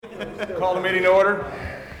Call the meeting to order.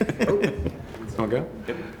 Okay.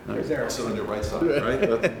 Sit on your right side,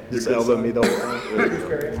 right? Just elbow me the whole time.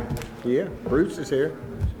 Yeah, Bruce is here.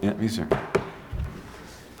 Yeah, he's here.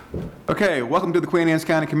 Okay, welcome to the Queen Anne's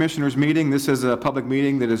County Commissioners meeting. This is a public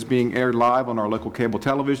meeting that is being aired live on our local cable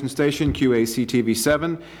television station,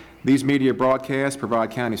 QAC-TV7. These media broadcasts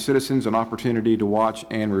provide county citizens an opportunity to watch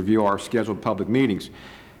and review our scheduled public meetings.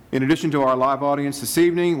 In addition to our live audience this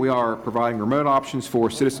evening, we are providing remote options for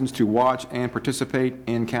citizens to watch and participate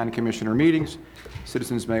in county commissioner meetings.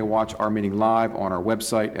 Citizens may watch our meeting live on our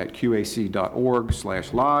website at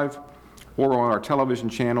qac.org/live or on our television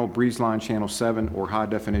channel, Breezeline Channel 7 or High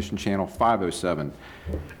Definition Channel 507.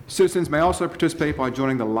 Citizens may also participate by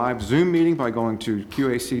joining the live Zoom meeting by going to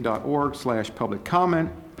qac.org/public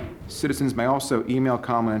comment. Citizens may also email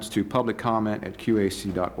comments to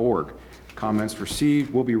publiccomment@qac.org. Comments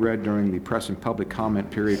received will be read during the press and public comment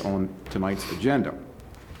period on tonight's agenda.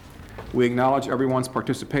 We acknowledge everyone's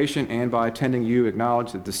participation, and by attending, you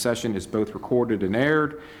acknowledge that this session is both recorded and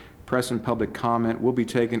aired. Press and public comment will be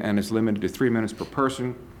taken and is limited to 3 minutes per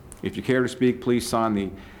person. If you care to speak, please sign the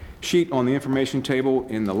sheet on the information table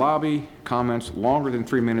in the lobby. Comments longer than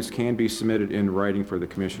 3 minutes can be submitted in writing for the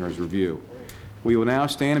Commissioner's review. We will now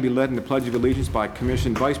stand and be led in the Pledge of Allegiance by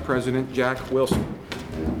Commission Vice President Jack Wilson.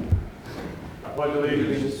 I pledge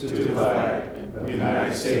allegiance to the flag of the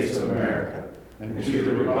United States of America and to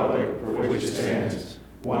the republic for which it stands,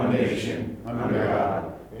 one nation, under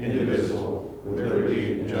God, indivisible, with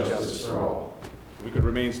liberty and justice for all. We could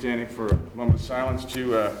remain standing for a moment of silence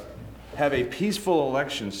to have a peaceful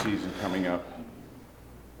election season coming up.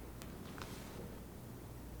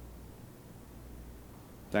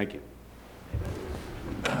 Thank you.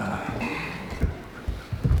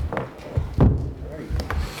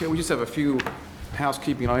 Okay, we just have a few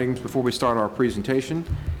housekeeping items before we start our presentation.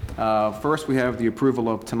 First, we have the approval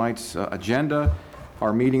of tonight's agenda.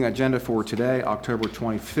 Our meeting agenda for today, October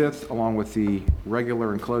 25th, along with the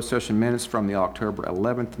regular and closed session minutes from the October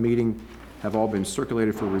 11th meeting, have all been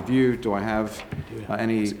circulated for review. Do I have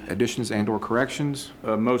any additions and/or corrections?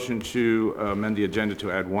 A motion to amend the agenda to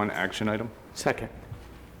add one action item. Second.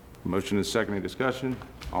 Motion is second. Any discussion?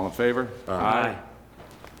 All in favor? Aye.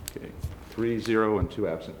 Okay. 3-0 and 2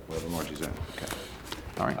 absent. Whatever Margie's in. Okay.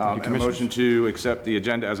 All right. Thank you, And a Commissioners. motion to accept the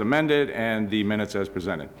agenda as amended and the minutes as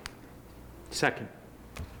presented. Second.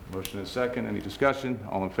 Motion is second. Any discussion?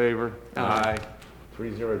 All in favor? Aye.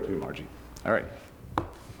 3-0-2, Margie. All right. All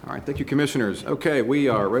right. Thank you, Commissioners. Okay, we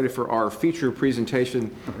are ready for our feature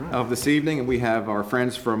presentation of this evening, and we have our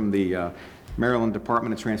friends from the Maryland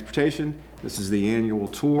Department of Transportation. This is the annual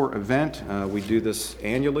tour event. We do this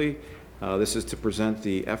annually. This is to present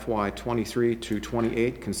the FY 23 to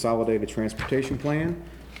 28 Consolidated Transportation Plan.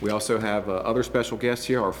 We also have other special guests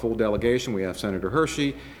here, our full delegation. We have Senator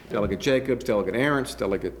Hershey, Delegate Jacobs, Delegate Ahrens,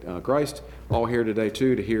 Delegate Greist, all here today,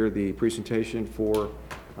 too, to hear the presentation from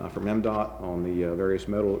MDOT on the various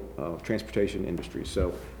modal transportation industries.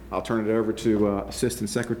 So I'll turn it over to Assistant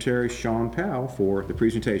Secretary Sean Powell for the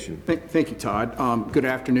presentation. Thank you, Todd. Good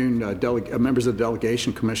afternoon, members of the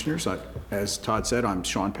delegation, commissioners. As Todd said, I'm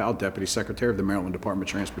Sean Powell, Deputy Secretary of the Maryland Department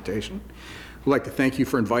of Transportation. We'd like to thank you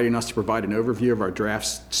for inviting us to provide an overview of our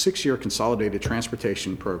draft 6-year Consolidated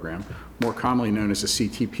Transportation Program, more commonly known as the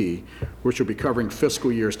CTP, which will be covering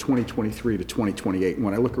fiscal years 2023 to 2028. And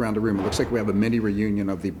when I look around the room, it looks like we have a mini reunion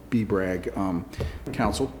of the BBRAG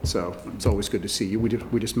Council, so it's always good to see you.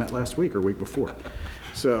 We just met last week or week before.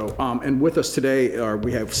 So, and with us today,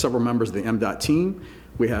 we have several members of the MDOT team.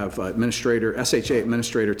 We have SHA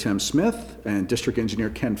Administrator Tim Smith and District Engineer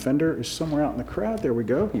Ken Fender is somewhere out in the crowd. There we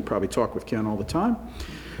go. You probably talk with Ken all the time.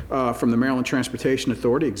 From the Maryland Transportation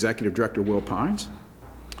Authority, Executive Director Will Pines.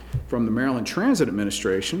 From the Maryland Transit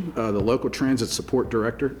Administration, the Local Transit Support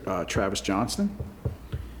Director, Travis Johnston.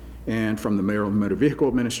 And from the Maryland Motor Vehicle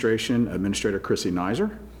Administration, Administrator Chrissy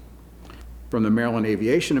Nizer. From the Maryland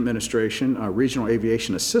Aviation Administration, Regional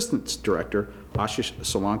Aviation Assistance Director, Ashish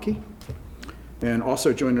Solanki. And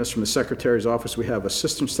also joining us from the Secretary's office, we have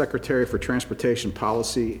Assistant Secretary for Transportation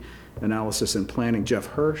Policy Analysis and Planning, Jeff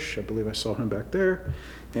Hirsch. I believe I saw him back there.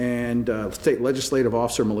 And State Legislative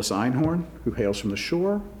Officer Melissa Einhorn, who hails from the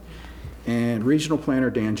shore. And Regional Planner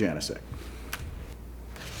Dan Janicek.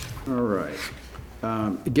 All right.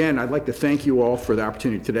 Again, I'd like to thank you all for the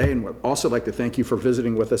opportunity today, and would also like to thank you for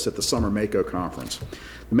visiting with us at the Summer MACO Conference.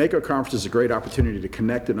 The MACO Conference is a great opportunity to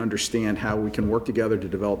connect and understand how we can work together to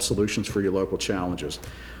develop solutions for your local challenges.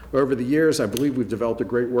 Over the years, I believe we've developed a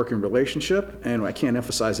great working relationship, and I can't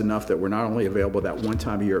emphasize enough that we're not only available that one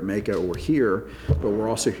time a year at MACO or here, but we're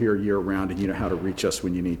also here year-round, and you know how to reach us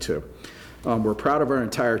when you need to. We're proud of our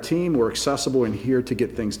entire team. We're accessible and here to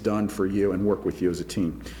get things done for you and work with you as a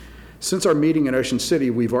team. Since our meeting in Ocean City,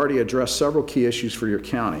 we've already addressed several key issues for your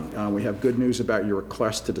county. We have good news about your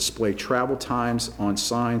request to display travel times on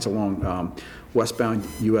signs along westbound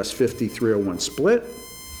US 50 301 split.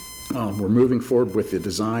 We're moving forward with the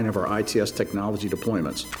design of our ITS technology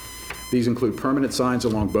deployments. These include permanent signs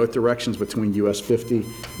along both directions between US 50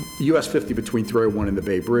 between 301 and the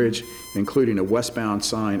Bay Bridge, including a westbound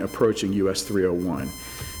sign approaching US 301.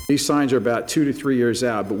 These signs are about 2 to 3 years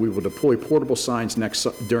out, but we will deploy portable signs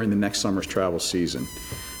during the next summer's travel season.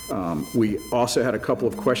 We also had a couple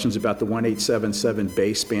of questions about the 1877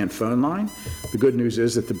 baseband phone line. The good news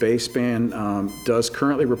is that the baseband does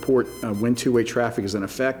currently report when two-way traffic is in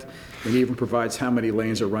effect, and even provides how many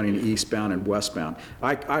lanes are running eastbound and westbound.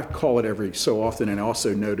 I call it every so often, and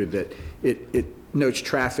also noted that it notes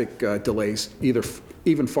traffic delays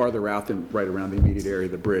even farther out than right around the immediate area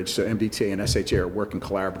of the bridge. So MDTA and SHA are working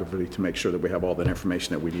collaboratively to make sure that we have all that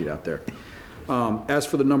information that we need out there. As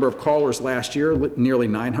for the number of callers last year, nearly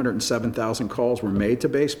 907,000 calls were made to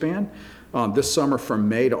baseband. This summer, from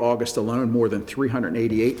May to August alone, more than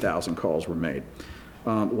 388,000 calls were made.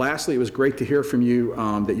 Lastly, it was great to hear from you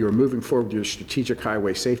that you are moving forward with your strategic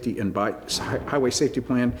highway safety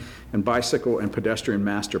plan and bicycle and pedestrian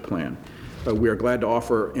master plan. We are glad to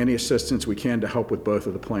offer any assistance we can to help with both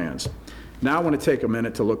of the plans. Now I want to take a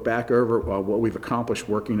minute to look back over what we've accomplished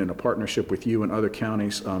working in a partnership with you and other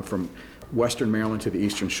counties from Western Maryland to the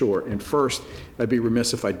Eastern Shore. And first, I'd be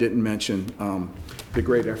remiss if I didn't mention the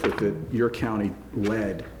great effort that your county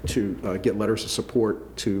led to get letters of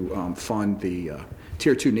support to fund the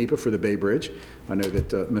Tier 2 NEPA for the Bay Bridge. I know that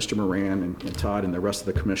Mr. Moran and Todd and the rest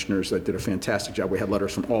of the commissioners did a fantastic job. We had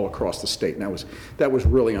letters from all across the state, and that was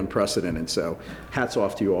really unprecedented. So hats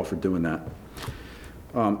off to you all for doing that.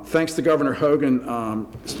 Thanks to Governor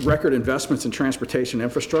Hogan's record investments in transportation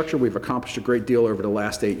infrastructure, we've accomplished a great deal over the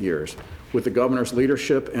last 8 years. With the governor's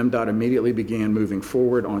leadership, MDOT immediately began moving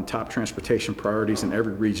forward on top transportation priorities in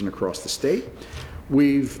every region across the state.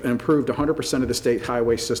 We've improved 100% of the state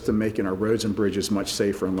highway system, making our roads and bridges much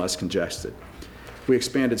safer and less congested. We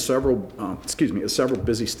expanded several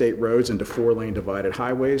busy state roads into 4-lane divided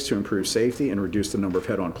highways to improve safety and reduce the number of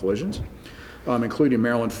head-on collisions, including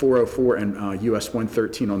Maryland 404 and US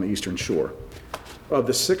 113 on the Eastern Shore. Of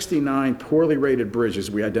the 69 poorly rated bridges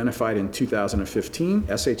we identified in 2015,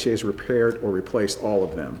 SHA's repaired or replaced all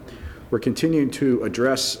of them. We're continuing to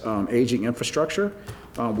address aging infrastructure.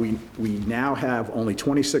 We now have only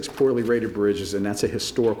 26 poorly rated bridges, and that's a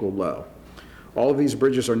historical low. All of these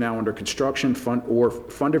bridges are now under construction,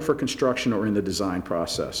 funded for construction or in the design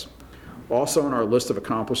process. Also on our list of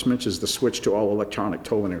accomplishments is the switch to all electronic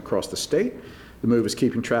tolling across the state. The move is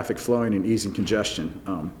keeping traffic flowing and easing congestion.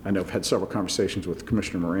 I know I've had several conversations with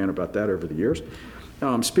Commissioner Moran about that over the years.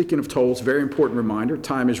 Speaking of tolls, very important reminder,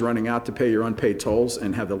 time is running out to pay your unpaid tolls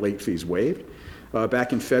and have the late fees waived.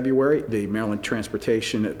 Back in February, the Maryland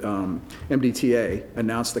Transportation MDTA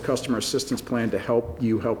announced the Customer Assistance Plan to help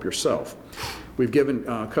you help yourself. We've given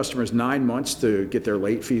customers 9 months to get their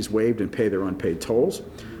late fees waived and pay their unpaid tolls.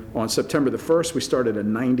 On September the 1st, we started a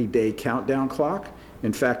 90-day countdown clock.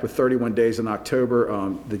 In fact, with 31 days in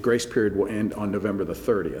October, the grace period will end on November the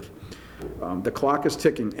 30th. The clock is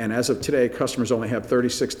ticking, and as of today, customers only have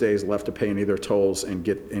 36 days left to pay any of their tolls and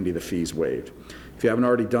get any of the fees waived. If you haven't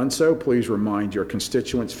already done so, please remind your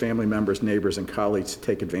constituents, family members, neighbors, and colleagues to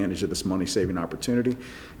take advantage of this money-saving opportunity.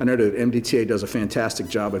 I know that MDTA does a fantastic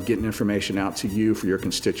job of getting information out to you for your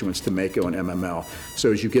constituents to MACo and MML.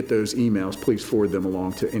 So as you get those emails, please forward them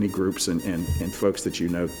along to any groups and folks that you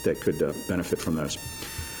know that could benefit from those.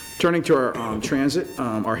 Turning to our transit,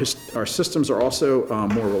 our systems are also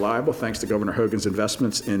more reliable thanks to Governor Hogan's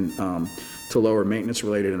investments to lower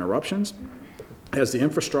maintenance-related interruptions. As the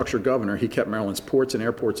infrastructure governor, he kept Maryland's ports and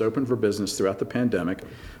airports open for business throughout the pandemic,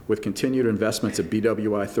 with continued investments at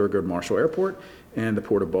BWI Thurgood Marshall Airport and the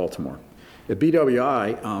Port of Baltimore. At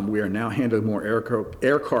BWI, we are now handling more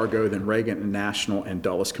air cargo than Reagan National and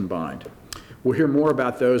Dulles combined. We'll hear more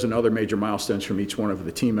about those and other major milestones from each one of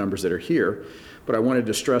the team members that are here, but I wanted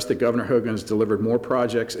to stress that Governor Hogan has delivered more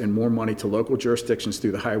projects and more money to local jurisdictions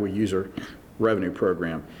through the Highway User Revenue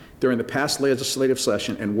Program. During the past legislative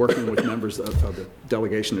session and working with members of the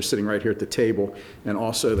delegation that are sitting right here at the table, and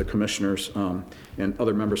also the commissioners and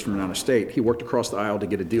other members from around the state, he worked across the aisle to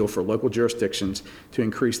get a deal for local jurisdictions to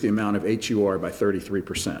increase the amount of HUR by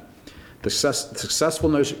 33%. The successful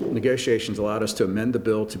negotiations allowed us to amend the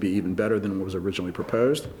bill to be even better than what was originally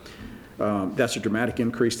proposed. That's a dramatic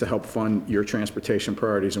increase to help fund your transportation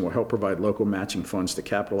priorities and will help provide local matching funds to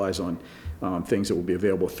capitalize on things that will be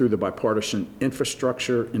available through the Bipartisan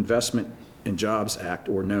Infrastructure Investment and Jobs Act,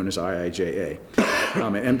 or known as IIJA.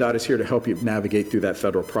 And MDOT is here to help you navigate through that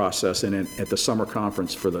federal process. And at the summer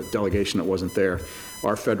conference, for the delegation that wasn't there,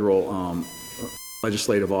 our federal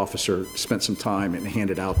legislative officer spent some time and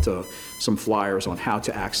handed out some flyers on how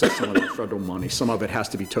to access some of that federal money. Some of it has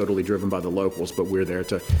to be totally driven by the locals, but we're there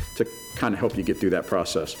to kind of help you get through that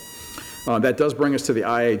process. That does bring us to the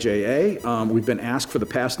IIJA. We've been asked for the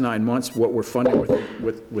past 9 months what we're funding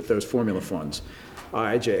with those formula funds.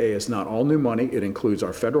 IIJA is not all new money. It includes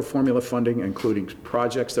our federal formula funding, including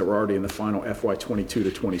projects that were already in the final FY22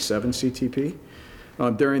 to 27 CTP.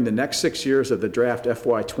 During the next 6 years of the draft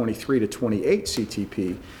FY23 to 28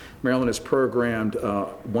 CTP, Maryland has programmed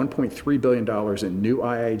 $1.3 billion in new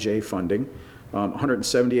IIJA funding.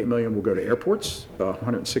 $178 million will go to airports,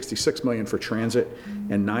 $166 million for transit,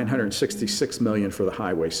 and $966 million for the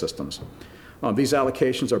highway systems. These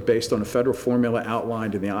allocations are based on a federal formula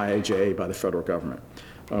outlined in the IIJA by the federal government.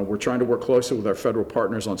 We're trying to work closely with our federal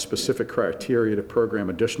partners on specific criteria to program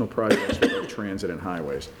additional projects for both transit and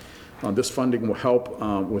highways. This funding will help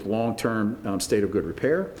with long-term state of good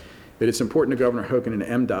repair. It is important to Governor Hogan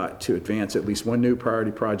and MDOT to advance at least one new priority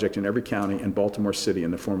project in every county and Baltimore City in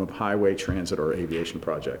the form of highway, transit, or aviation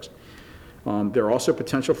projects. There are also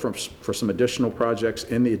potential for some additional projects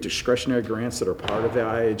in the discretionary grants that are part of the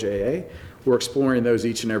IIJA. We're exploring those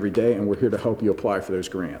each and every day, and we're here to help you apply for those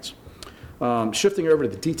grants. Shifting over to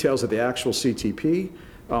the details of the actual CTP,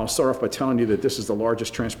 I'll start off by telling you that this is the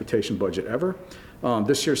largest transportation budget ever.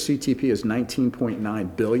 This year's CTP is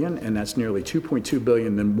 $19.9 billion, and that's nearly $2.2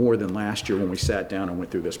 billion more than last year when we sat down and went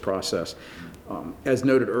through this process. As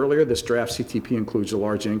noted earlier, this draft CTP includes a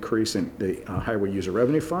large increase in the highway user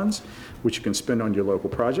revenue funds, which you can spend on your local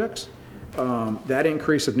projects. That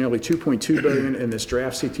increase of nearly $2.2 billion in this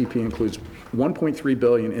draft CTP includes $1.3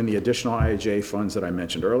 billion in the additional IIJA funds that I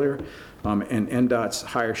mentioned earlier, and NDOT's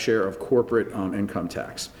higher share of corporate income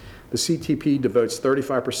tax. The CTP devotes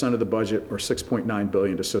 35% of the budget, or $6.9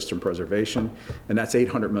 billion, to system preservation, and that's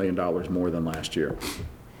 $800 million more than last year.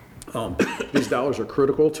 These dollars are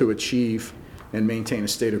critical to achieve and maintain a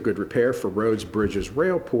state of good repair for roads, bridges,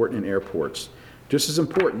 rail, port, and airports. Just as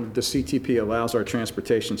important, the CTP allows our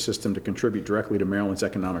transportation system to contribute directly to Maryland's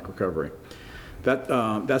economic recovery.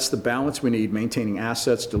 That's the balance we need, maintaining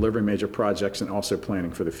assets, delivering major projects, and also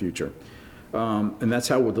planning for the future. And that's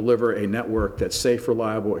how we'll deliver a network that's safe,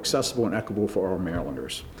 reliable, accessible, and equitable for all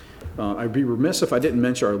Marylanders. I'd be remiss if I didn't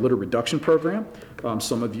mention our litter reduction program.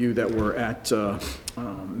 Some of you that were at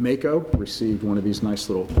MACO received one of these nice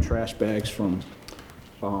little trash bags from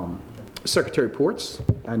Secretary Ports.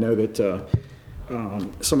 I know that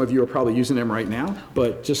some of you are probably using them right now,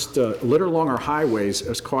 but just litter along our highways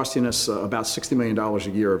is costing us about $60 million a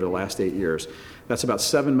year over the last 8 years. That's about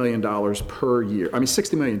 $7 million per year. I mean,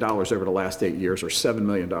 $60 million over the last 8 years, or $7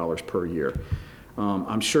 million per year.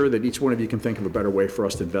 I'm sure that each one of you can think of a better way for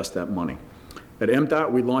us to invest that money. At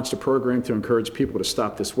MDOT, we launched a program to encourage people to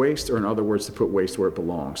stop this waste, or in other words, to put waste where it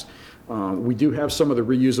belongs. We do have some of the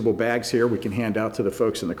reusable bags here we can hand out to the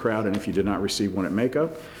folks in the crowd, and if you did not receive one at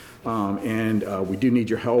MACO. We do need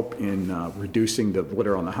your help in reducing the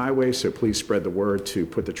litter on the highways, so please spread the word to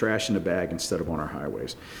put the trash in the bag instead of on our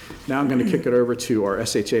highways. Now I'm going to kick it over to our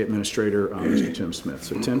SHA Administrator, Mr. Tim Smith.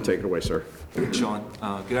 So Tim, take it away, sir. Thanks, Sean.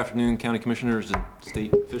 Good afternoon, county commissioners and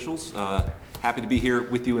state officials. Happy to be here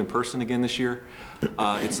with you in person again this year.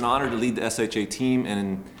 It's an honor to lead the SHA team,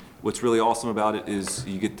 and what's really awesome about it is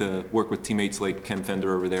you get to work with teammates like Ken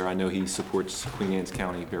Fender over there. I know he supports Queen Anne's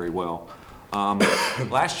County very well.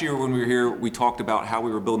 Last year when we were here, we talked about how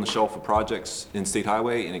we were building a shelf of projects in State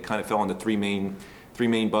Highway, and it kind of fell into three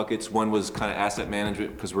main buckets. One was kind of asset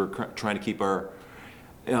management, because we're trying to keep our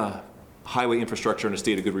highway infrastructure in a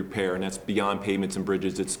state of good repair, and that's beyond pavements and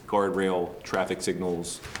bridges. It's guardrail, traffic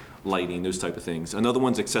signals, lighting, those type of things. Another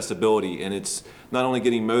one's accessibility, and it's not only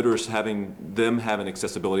getting motorists having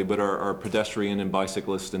accessibility, but our pedestrian and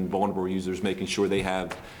bicyclists and vulnerable users, making sure they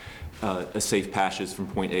have a safe passage from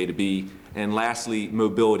point A to B. And lastly,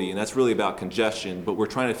 mobility, and that's really about congestion, but we're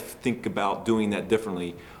trying to think about doing that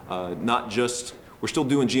differently. We're still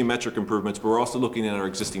doing geometric improvements, but we're also looking at our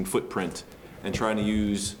existing footprint and trying to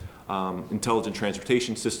use intelligent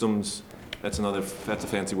transportation systems. That's a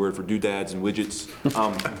fancy word for doodads and widgets,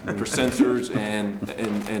 for sensors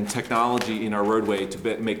and technology in our roadway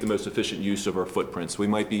to make the most efficient use of our footprints.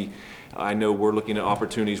 I know we're looking at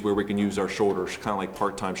opportunities where we can use our shoulders, kind of like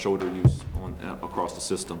part-time shoulder use across the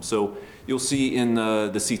system. So you'll see in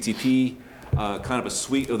the CTP kind of a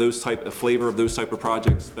suite of a flavor of those type of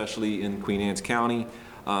projects, especially in Queen Anne's County,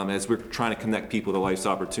 as we're trying to connect people to life's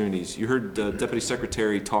opportunities. You heard the Deputy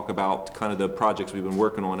Secretary talk about kind of the projects we've been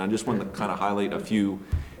working on. I just wanted to kind of highlight a few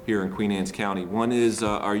here in Queen Anne's County. One is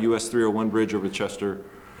our US 301 bridge over the Chester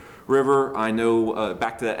River. I know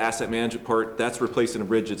back to that asset management part, that's replacing a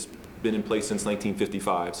bridge that's been in place since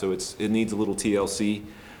 1955, so it needs a little TLC.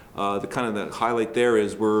 The highlight there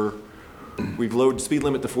is we've lowered the speed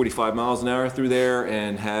limit to 45 miles an hour through there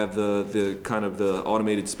and have the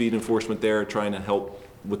automated speed enforcement there, trying to help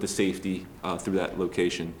with the safety through that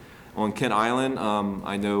location. On Kent Island,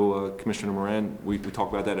 I know Commissioner Moran, we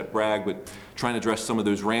talked about that at Bragg, but trying to address some of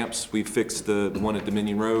those ramps. We've fixed the one at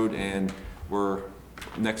Dominion Road, and we're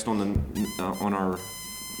next on our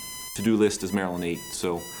to-do list is Maryland 8.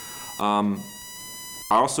 So I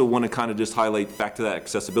also want to just highlight back to that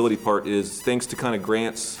accessibility part is thanks to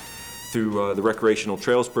grants through the Recreational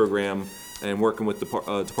Trails Program and working with the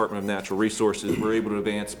Department of Natural Resources, we're able to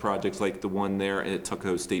advance projects like the one there at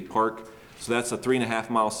Tuckahoe State Park. So that's a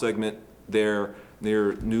 3.5-mile segment there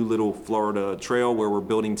near New Little Florida Trail, where we're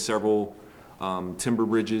building several timber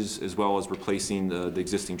bridges as well as replacing the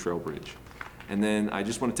existing trail bridge. And then I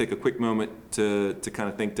just want to take a quick moment to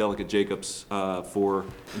thank Delegate Jacobs for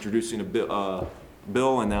introducing a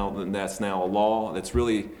bill, and that's now a law that's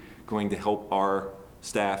really going to help our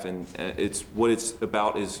staff, and what it's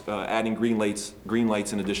about is adding green lights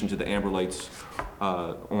in addition to the amber lights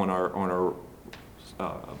on our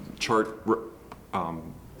chart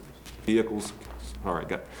vehicles. All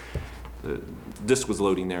right, the disc was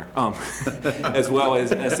loading there, as well as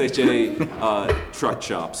SHA truck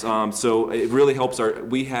shops. So it really helps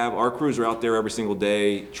our crews are out there every single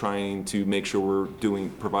day trying to make sure we're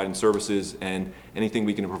providing services, and anything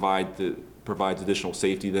we can provide that provides additional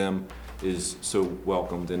safety to them is so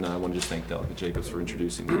welcomed. And I want to just thank Delegate Jacobs for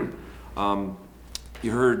introducing them.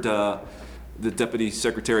 You heard the Deputy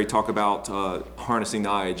Secretary talk about harnessing the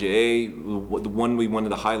IIJA. The one we wanted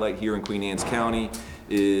to highlight here in Queen Anne's County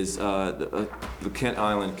is the Kent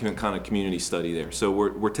Island community study there. So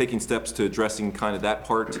we're taking steps to addressing that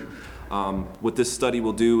part. What this study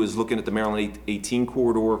will do is looking at the Maryland 18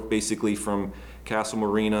 corridor, basically from Castle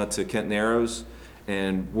Marina to Kent Narrows,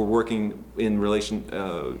 and we're working in relation,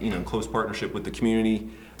 in close partnership with the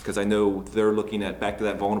community, because I know they're looking at back to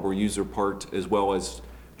that vulnerable user part, as well as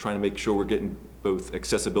trying to make sure we're getting both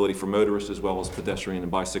accessibility for motorists as well as pedestrian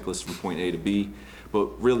and bicyclists from point A to B.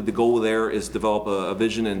 But really the goal there is develop a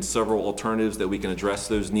vision and several alternatives that we can address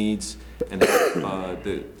those needs and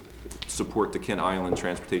support the Kent Island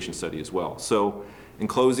transportation study as well. So in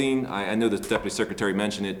closing, I know the Deputy Secretary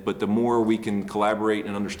mentioned it, but the more we can collaborate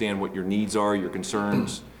and understand what your needs are, your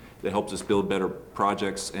concerns, that helps us build better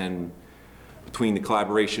projects, and between the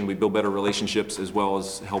collaboration, we build better relationships as well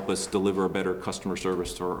as help us deliver a better customer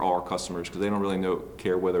service to all our customers, because they don't really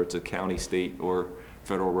care whether it's a county, state, or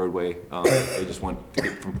federal roadway. They just want to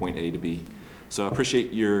get from point A to B. So I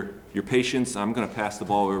appreciate your patience. I'm going to pass the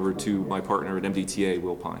ball over to my partner at MDTA,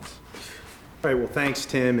 Will Pines. All right, well, thanks,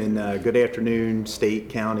 Tim, and good afternoon, state,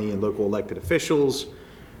 county, and local elected officials.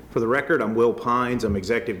 For the record, I'm Will Pines. I'm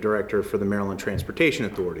Executive Director for the Maryland Transportation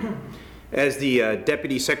Authority. As the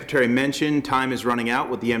Deputy Secretary mentioned, time is running out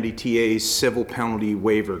with the MDTA's civil penalty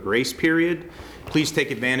waiver grace period. Please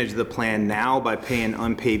take advantage of the plan now by paying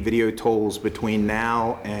unpaid video tolls between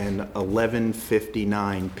now and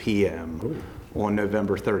 11:59 p.m. on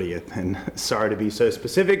November 30th. And sorry to be so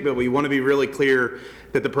specific, but we want to be really clear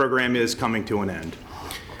that the program is coming to an end.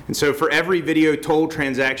 And so for every video toll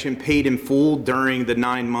transaction paid in full during the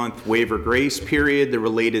 9-month waiver grace period, the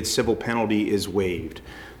related civil penalty is waived.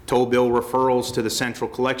 Toll bill referrals to the Central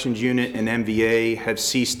Collections Unit and MVA have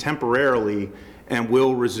ceased temporarily and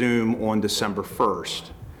will resume on December 1st.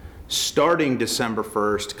 Starting December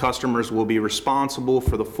 1st, customers will be responsible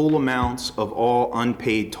for the full amounts of all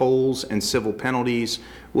unpaid tolls and civil penalties,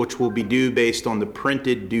 which will be due based on the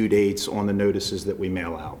printed due dates on the notices that we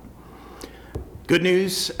mail out. Good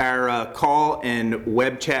news, our call and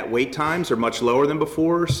web chat wait times are much lower than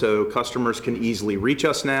before, so customers can easily reach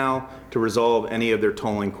us now to resolve any of their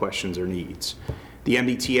tolling questions or needs. The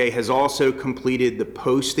MDTA has also completed the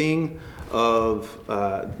posting of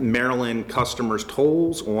Maryland customers'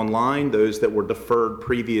 tolls online, those that were deferred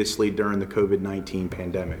previously during the COVID-19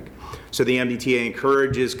 pandemic. So the MDTA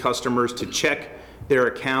encourages customers to check their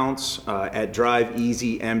accounts at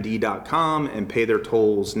driveeasymd.com and pay their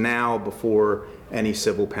tolls now before any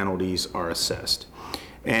civil penalties are assessed.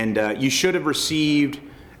 And you should have received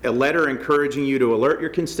a letter encouraging you to alert your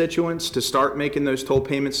constituents to start making those toll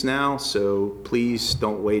payments now, so please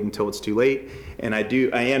don't wait until it's too late. And I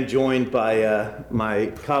am joined by my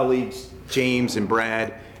colleagues, James and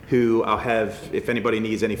Brad, who I'll have, if anybody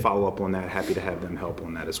needs any follow-up on that, happy to have them help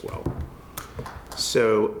on that as well.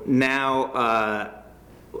 So now,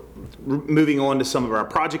 Moving on to some of our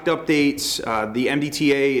project updates, the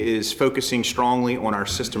MDTA is focusing strongly on our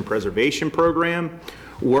system preservation program.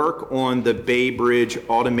 Work on the Bay Bridge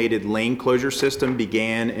automated lane closure system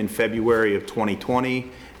began in February of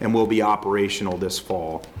 2020 and will be operational this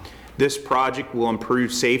fall. This project will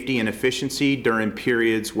improve safety and efficiency during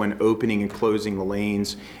periods when opening and closing the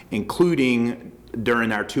lanes, including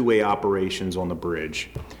during our two-way operations on the bridge.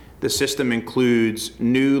 The system includes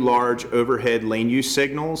new large overhead lane use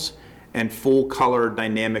signals and full-color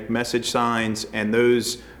dynamic message signs, and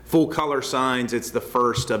those full-color signs, it's the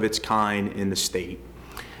first of its kind in the state.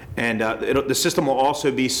 And the system will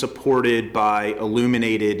also be supported by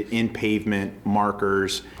illuminated in-pavement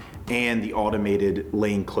markers and the automated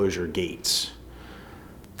lane closure gates.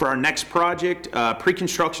 For our next project,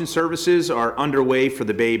 pre-construction services are underway for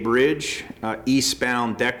the Bay Bridge,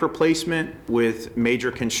 eastbound deck replacement with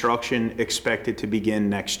major construction expected to begin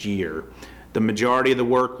next year. The majority of the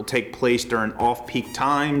work will take place during off-peak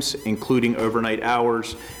times, including overnight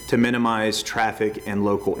hours, to minimize traffic and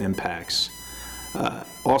local impacts.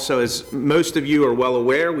 Also, as most of you are well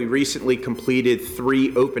aware, we recently completed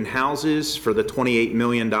 3 open houses for the $28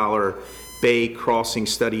 million Bay Crossing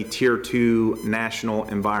Study Tier 2 National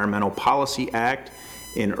Environmental Policy Act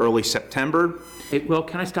in early September. Hey, Will,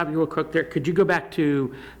 can I stop you real quick there? Could you go back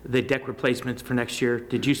to the deck replacements for next year?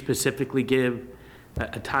 Did you specifically give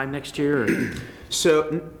a time next year? Or?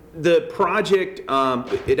 So the project,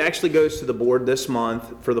 it actually goes to the board this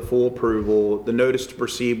month for the full approval. The notice to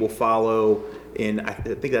proceed will follow in, I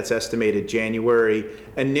think that's estimated January.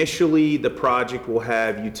 Initially, the project will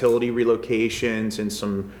have utility relocations and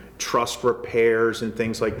some truss repairs and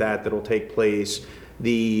things like that that'll take place.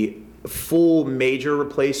 The full major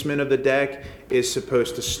replacement of the deck is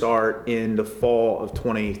supposed to start in the fall of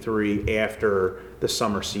 23 after the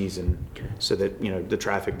summer season, so that, you know, the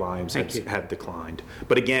traffic volumes have declined.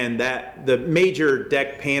 But again, the major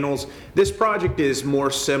deck panels, this project is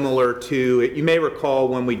more similar to, you may recall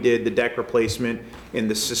when we did the deck replacement in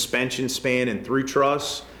the suspension span and through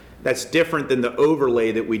truss. That's different than the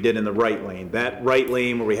overlay that we did in the right lane. That right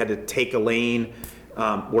lane where we had to take a lane,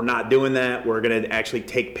 we're not doing that. We're going to actually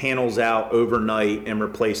take panels out overnight and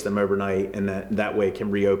replace them overnight, and that way it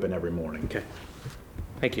can reopen every morning. Okay.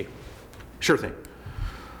 Thank you. Sure thing.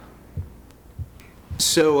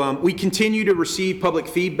 So we continue to receive public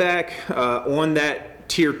feedback on that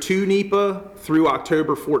Tier 2 NEPA through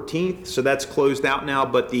October 14th. So that's closed out now,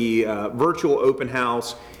 but the virtual open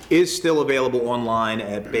house is still available online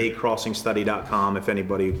at baycrossingstudy.com if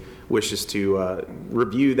anybody wishes to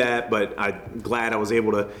review that. But I'm glad I was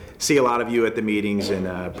able to see a lot of you at the meetings and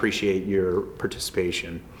appreciate your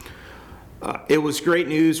participation. It was great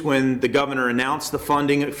news when the governor announced the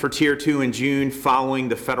funding for Tier 2 in June following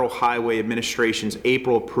the Federal Highway Administration's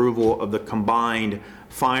April approval of the combined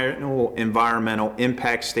final environmental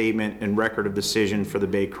impact statement and record of decision for the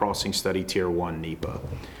Bay Crossing Study Tier 1 NEPA.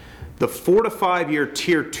 The 4 to 5 year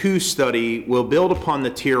Tier 2 study will build upon the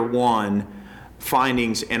Tier 1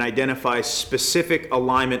 findings and identify specific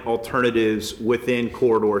alignment alternatives within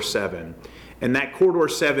Corridor 7. And that Corridor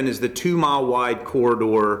 7 is the 2-mile wide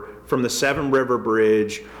corridor from the Seven River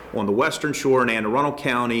Bridge on the western shore in Anne Arundel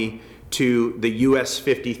County to the US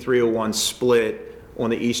 5301 split on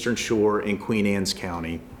the eastern shore in Queen Anne's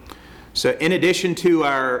County. So in addition to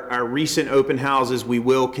our recent open houses, we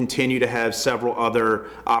will continue to have several other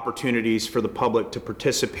opportunities for the public to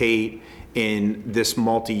participate in this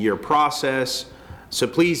multi-year process. So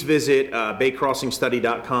please visit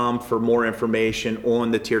baycrossingstudy.com for more information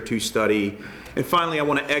on the Tier 2 study. And finally, I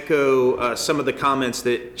want to echo some of the comments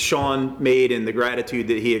that Sean made and the gratitude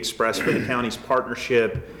that he expressed for the county's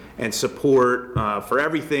partnership and support for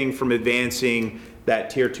everything from advancing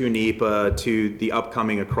that Tier 2 NEPA to the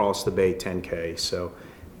upcoming Across the Bay 10K. So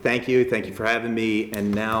thank you for having me.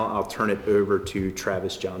 And now I'll turn it over to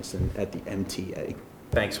Travis Johnston at the MTA.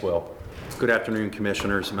 Thanks, Will. Good afternoon,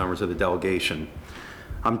 commissioners and members of the delegation.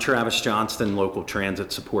 I'm Travis Johnston, Local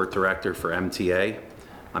Transit Support Director for MTA.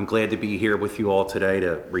 I'm glad to be here with you all today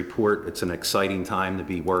to report it's an exciting time to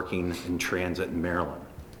be working in transit in Maryland.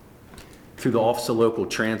 Through the Office of Local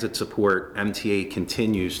Transit Support, MTA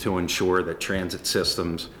continues to ensure that transit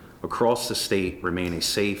systems across the state remain a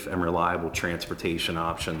safe and reliable transportation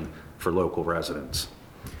option for local residents.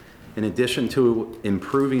 In addition to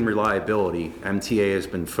improving reliability, MTA has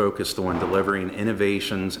been focused on delivering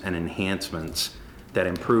innovations and enhancements that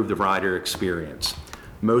improve the rider experience.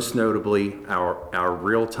 Most notably, our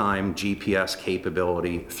real-time GPS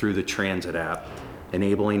capability through the Transit app,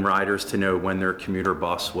 enabling riders to know when their commuter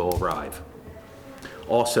bus will arrive.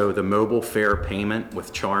 Also, the mobile fare payment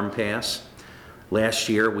with Charm Pass, Last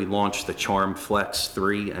year, we launched the Charm Flex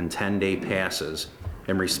 3 and 10-day passes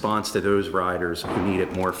in response to those riders who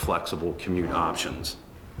needed more flexible commute options.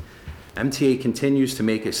 MTA continues to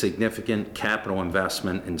make a significant capital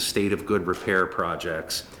investment in state-of-good repair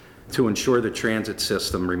projects to ensure the transit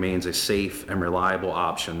system remains a safe and reliable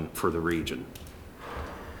option for the region.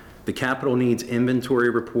 The Capital Needs Inventory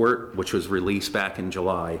Report, which was released back in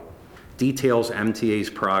July, details MTA's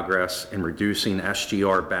progress in reducing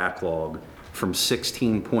SGR backlog from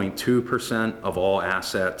 16.2% of all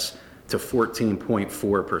assets to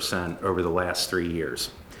 14.4% over the last 3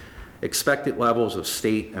 years. Expected levels of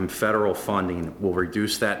state and federal funding will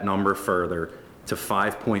reduce that number further to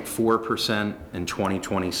 5.4% in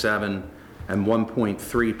 2027 and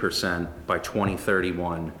 1.3% by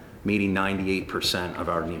 2031, meeting 98% of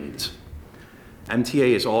our needs.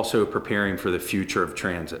 MTA is also preparing for the future of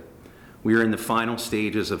transit. We are in the final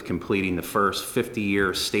stages of completing the first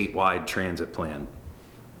 50-year statewide transit plan.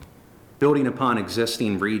 Building upon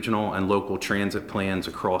existing regional and local transit plans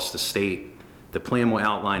across the state, the plan will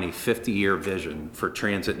outline a 50-year vision for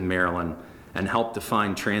transit in Maryland and help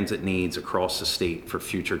define transit needs across the state for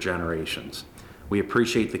future generations. We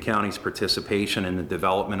appreciate the county's participation in the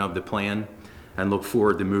development of the plan and look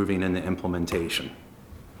forward to moving into implementation.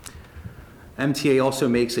 MTA also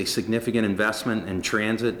makes a significant investment in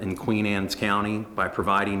transit in Queen Anne's County by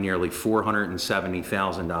providing nearly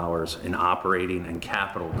 $470,000 in operating and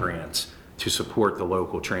capital grants to support the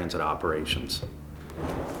local transit operations.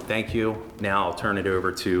 Thank you. Now I'll turn it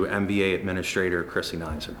over to MBA Administrator Chrissy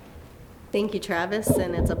Nizer. Thank you, Travis,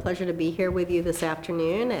 and it's a pleasure to be here with you this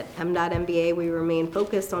afternoon. At M.MBA, we remain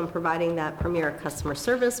focused on providing that premier customer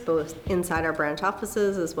service, both inside our branch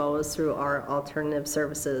offices as well as through our alternative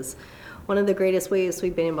services. One of the greatest ways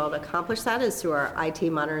we've been able to accomplish that is through our IT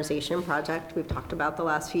modernization project we've talked about the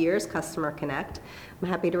last few years, Customer Connect. I'm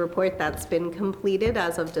happy to report that's been completed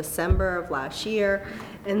as of December of last year.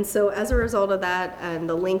 And so as a result of that and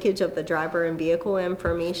the linkage of the driver and vehicle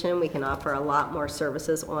information, we can offer a lot more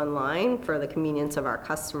services online for the convenience of our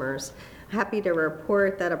customers. Happy to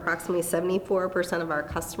report that approximately 74% of our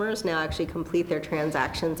customers now actually complete their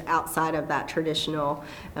transactions outside of that traditional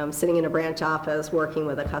sitting in a branch office working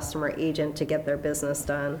with a customer agent to get their business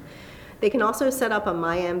done. They can also set up a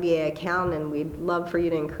MyMBA account, and we'd love for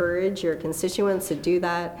you to encourage your constituents to do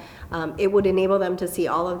that. It would enable them to see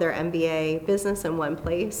all of their MBA business in one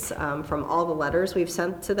place, from all the letters we've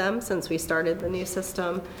sent to them since we started the new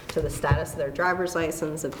system, to the status of their driver's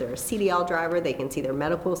license. If they're a CDL driver, they can see their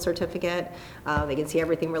medical certificate. They can see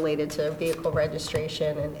everything related to vehicle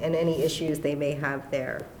registration and any issues they may have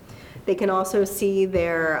there. They can also see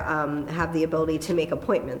have the ability to make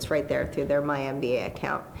appointments right there through their MyMBA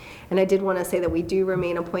account. And I did want to say that we do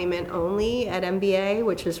remain appointment only at MBA,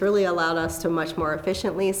 which has really allowed us to much more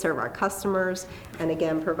efficiently serve our customers and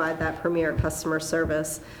again, provide that premier customer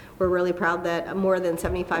service. We're really proud that more than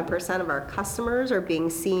 75% of our customers are being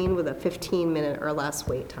seen with a 15-minute or less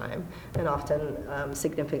wait time, and often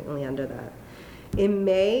significantly under that. In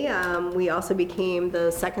May, we also became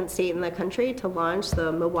the second state in the country to launch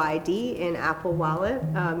the mobile ID in Apple Wallet.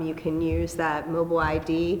 You can use that mobile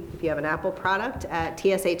ID if you have an Apple product at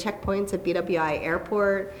TSA checkpoints at BWI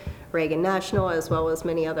Airport, Reagan National, as well as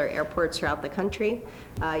many other airports throughout the country.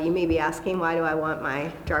 You may be asking, why do I want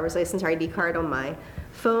my driver's license or ID card on my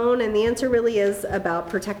phone? And the answer really is about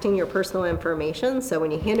protecting your personal information. So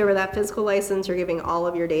when you hand over that physical license, you're giving all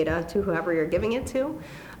of your data to whoever you're giving it to,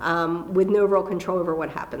 with no real control over what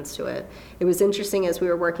happens to it. It was interesting as we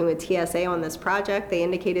were working with TSA on this project, they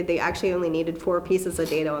indicated they actually only needed 4 pieces of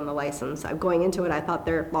data on the license. Going into it, I thought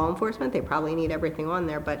they're law enforcement, they probably need everything on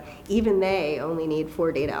there, but even they only need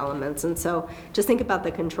 4 data elements. And so just think about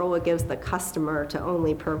the control it gives the customer to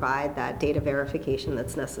only provide that data verification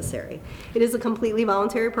that's necessary. It is a completely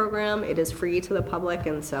voluntary program. It is free to the public,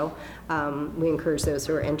 and so we encourage those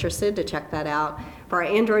who are interested to check that out. For our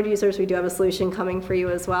Android users, we do have a solution coming for you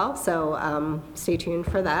as well, so stay tuned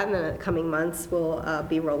for that. In the coming months, we'll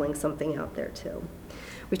be rolling something out there too.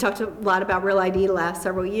 We've talked a lot about Real ID the last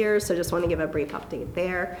several years, so just want to give a brief update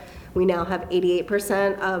there. We now have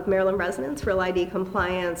 88% of Maryland residents Real ID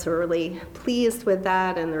compliant, so we're really pleased with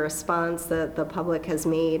that and the response that the public has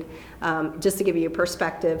made. Just to give you a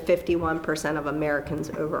perspective, 51% of Americans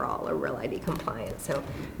overall are Real ID compliant, so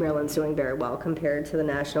Maryland's doing very well compared to the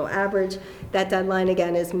national average. That deadline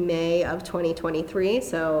again is May of 2023,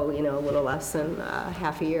 so a little less than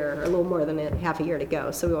half a year, or a little more than half a year to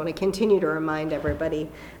go. So we want to continue to remind everybody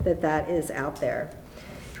that that is out there.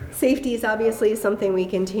 Safety is obviously something we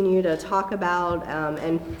continue to talk about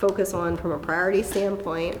and focus on from a priority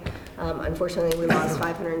standpoint. Unfortunately, we lost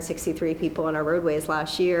 563 people on our roadways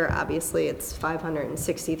last year. Obviously, it's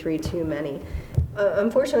 563 too many.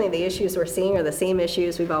 Unfortunately, the issues we're seeing are the same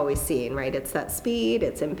issues we've always seen, right? It's that speed,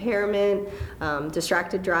 it's impairment,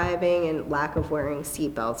 distracted driving, and lack of wearing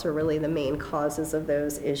seatbelts are really the main causes of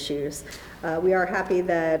those issues. We are happy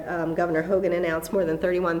that Governor Hogan announced more than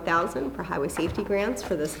 $31,000 for highway safety grants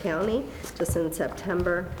for this county just in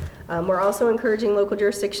September. We're also encouraging local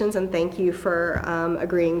jurisdictions, and thank you for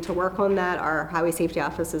agreeing to work on that. Our Highway Safety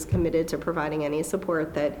Office is committed to providing any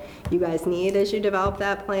support that you guys need as you develop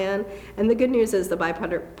that plan. And the good news is the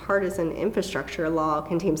bipartisan infrastructure law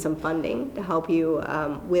contains some funding to help you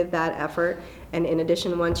with that effort. And in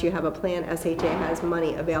addition, once you have a plan, SHA has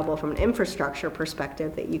money available from an infrastructure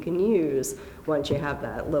perspective that you can use once you have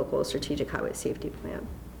that local strategic highway safety plan.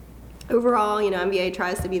 Overall, MBA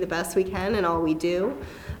tries to be the best we can in all we do,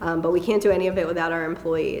 but we can't do any of it without our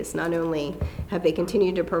employees. Not only have they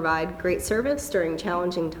continued to provide great service during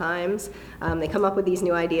challenging times, they come up with these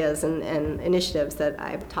new ideas and initiatives that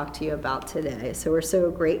I've talked to you about today. So we're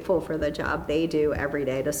so grateful for the job they do every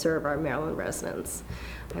day to serve our Maryland residents.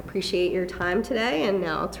 I appreciate your time today, and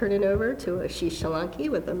now I'll turn it over to Ashish Shalanki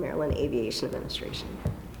with the Maryland Aviation Administration.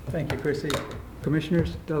 Thank you, Chrissy.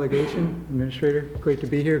 Commissioners, delegation, administrator, great to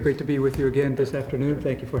be here. Great to be with you again this afternoon.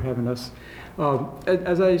 Thank you for having us.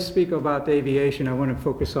 As I speak about aviation, I want to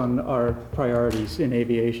focus on our priorities in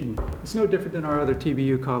aviation. It's no different than our other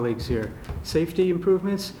TBU colleagues here. Safety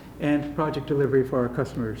improvements and project delivery for our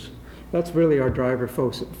customers. That's really our driver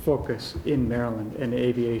focus in Maryland and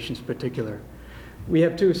aviation in particular. We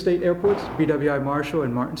have two state airports, BWI Marshall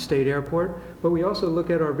and Martin State Airport, but we also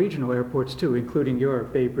look at our regional airports too, including your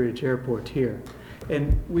Bay Bridge Airport here.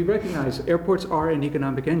 And we recognize airports are an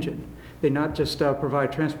economic engine. They not just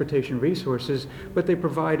provide transportation resources, but they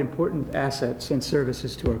provide important assets and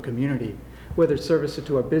services to our community, whether it's services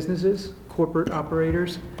to our businesses, corporate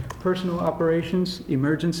operators, personal operations,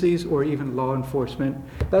 emergencies, or even law enforcement.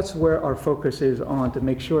 That's where our focus is on to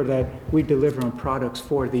make sure that we deliver on products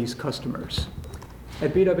for these customers.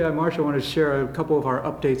 At BWI Marshall, I wanted to share a couple of our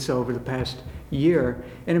updates over the past year,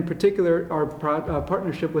 and in particular, our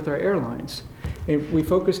partnership with our airlines. And we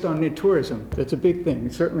focused on tourism. That's a big thing,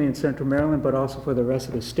 certainly in Central Maryland, but also for the rest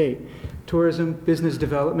of the state. Tourism, business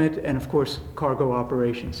development, and of course, cargo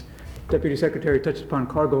operations. Deputy Secretary touched upon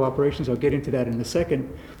cargo operations. I'll get into that in a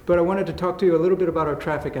second. But I wanted to talk to you a little bit about our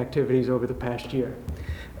traffic activities over the past year.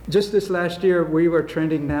 Just this last year, we were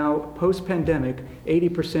trending now, post-pandemic,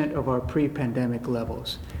 80% of our pre-pandemic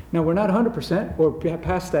levels. Now, we're not 100% or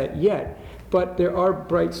past that yet, but there are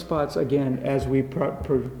bright spots again as we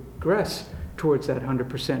progress towards that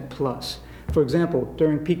 100% plus. For example,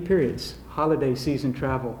 during peak periods, holiday season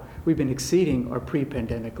travel, we've been exceeding our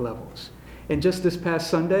pre-pandemic levels. And just this past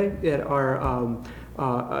Sunday at our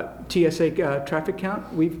TSA traffic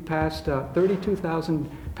count, we've passed 32,000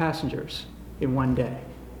 passengers in one day.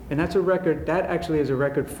 And that's a record, that actually is a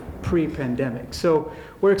record pre-pandemic. So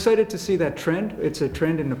we're excited to see that trend. It's a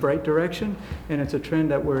trend in the right direction, and it's a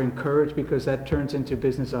trend that we're encouraged because that turns into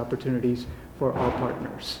business opportunities for our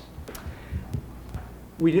partners.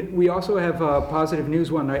 We also have positive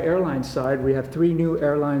news on the airline side. We have 3 new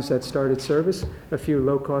airlines that started service, a few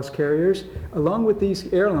low-cost carriers. Along with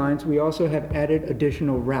these airlines, we also have added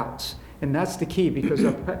additional routes. And that's the key because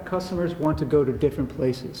our customers want to go to different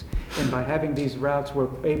places. And by having these routes, we're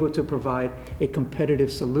able to provide a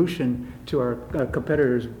competitive solution to our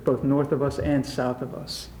competitors, both north of us and south of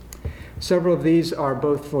us. Several of these are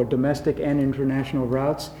both for domestic and international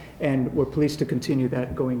routes, and we're pleased to continue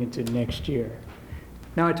that going into next year.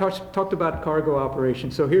 Now, I talked about cargo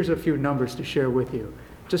operations, so here's a few numbers to share with you.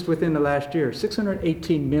 Just within the last year,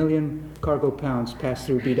 618 million cargo pounds passed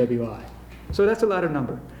through BWI. So that's a lot of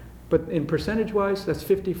number. But in percentage-wise, that's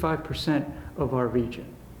 55% of our region.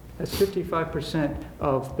 That's 55%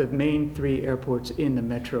 of the main 3 airports in the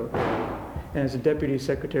metro area. And as the Deputy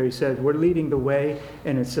Secretary said, we're leading the way,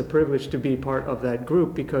 and it's a privilege to be part of that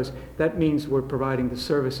group because that means we're providing the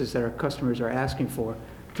services that our customers are asking for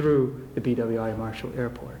through the BWI Marshall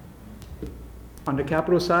Airport. On the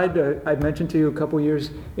capital side, I mentioned to you a couple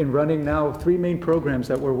years in running now 3 main programs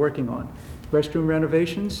that we're working on. Restroom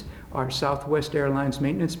renovations, our Southwest Airlines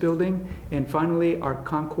maintenance building, and finally our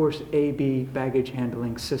Concourse AB baggage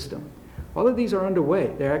handling system. All of these are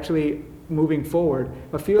underway. They're actually moving forward.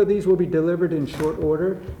 A few of these will be delivered in short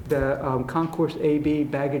order. The Concourse AB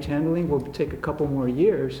baggage handling will take a couple more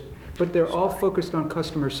years, but they're all focused on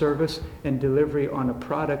customer service and delivery on a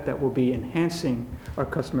product that will be enhancing our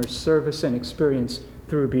customer service and experience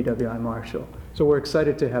through BWI Marshall. So we're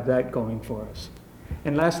excited to have that going for us.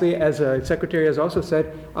 And lastly, as Secretary has also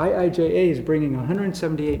said, IIJA is bringing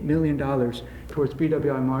 $178 million towards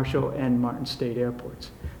BWI Marshall and Martin State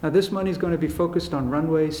airports. Now, this money is going to be focused on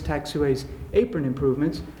runways, taxiways, apron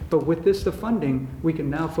improvements, but with the funding, we can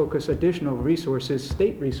now focus additional resources,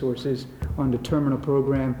 state resources, on the terminal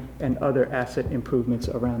program and other asset improvements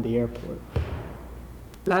around the airport.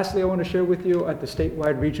 Lastly, I want to share with you at the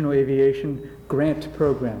statewide regional aviation grant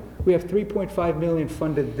program. We have $3.5 million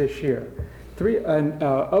funded this year.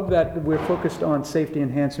 Of that, we're focused on safety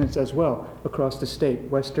enhancements as well across the state,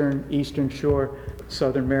 Western, Eastern Shore,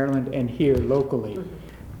 Southern Maryland, and here locally.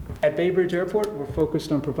 At Bay Bridge Airport, we're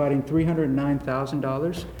focused on providing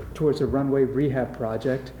 $309,000 towards a runway rehab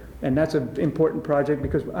project. And that's an important project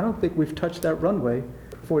because I don't think we've touched that runway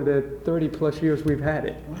for the 30-plus years we've had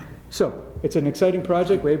it. So it's an exciting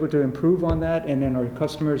project. We're able to improve on that, and then our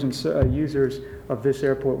customers and users of this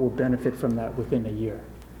airport will benefit from that within a year.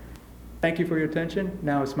 Thank you for your attention.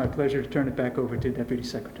 Now it's my pleasure to turn it back over to Deputy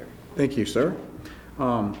Secretary. Thank you, sir.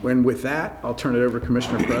 And with that, I'll turn it over to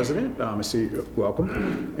Commissioner President. I see,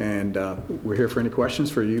 welcome. And we're here for any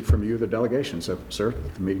questions from you, the delegation. So, sir,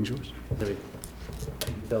 the meeting's yours.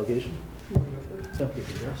 Delegation?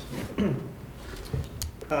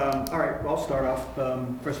 All right, well, I'll start off.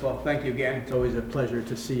 First of all, thank you again. It's always a pleasure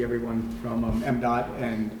to see everyone from MDOT.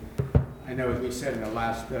 And I know, as we said in the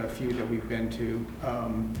last few that we've been to,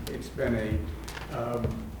 it's been a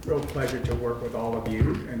real pleasure to work with all of you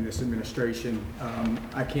in this administration.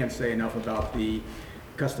 I can't say enough about the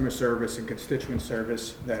customer service and constituent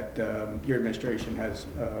service that your administration has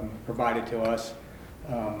provided to us.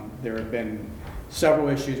 There have been several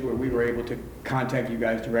issues where we were able to contact you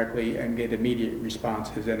guys directly and get immediate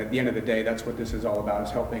responses. And at the end of the day, that's what this is all about,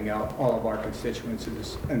 is helping out all of our constituents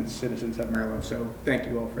and citizens of Maryland. So thank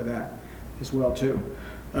you all for that as well, too.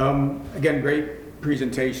 Again, great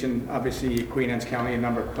presentation. Obviously, Queen Anne's County, a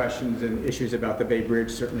number of questions and issues about the Bay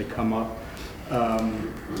Bridge certainly come up.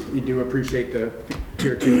 We do appreciate the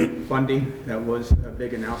Tier 2 funding. That was a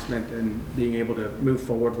big announcement, and being able to move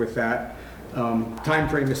forward with that. Time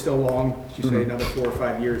frame is still long, as you say, another 4 or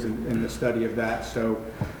 5 years in the study of that. So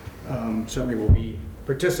certainly we'll be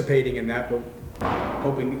participating in that, but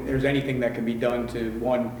hoping there's anything that can be done to,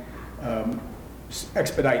 one,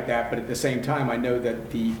 expedite that. But at the same time, I know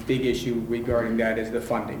that the big issue regarding that is the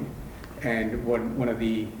funding. And one of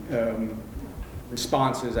the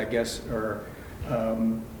responses, I guess, or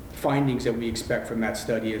findings that we expect from that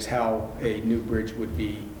study is how a new bridge would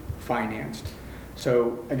be financed.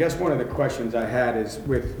 So I guess one of the questions I had is,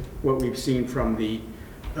 with what we've seen from the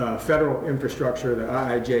federal infrastructure, the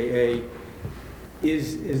IIJA,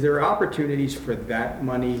 is there opportunities for that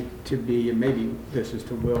money to be, and maybe this is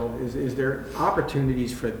to Will, is there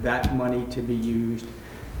opportunities for that money to be used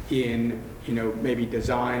in, maybe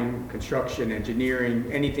design, construction, engineering,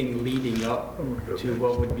 anything leading up to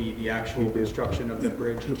what would be the actual construction of the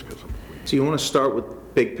bridge? So you want to start with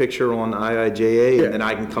big picture on IIJA, and then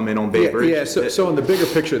I can come in on Bay Bridge? Yeah, so in the bigger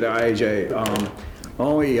picture of the IIJA,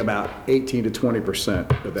 only about 18 to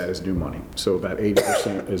 20% of that is new money. So about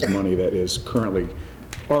 80% is money that is currently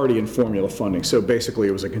already in formula funding. So basically,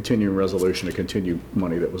 it was a continuing resolution to continue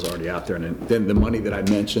money that was already out there. And then the money that I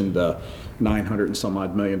mentioned, the $900 and some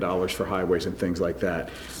odd million for highways and things like that.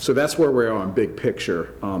 So that's where we are on big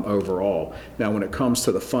picture overall. Now, when it comes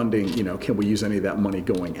to the funding, can we use any of that money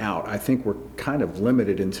going out? I think we're kind of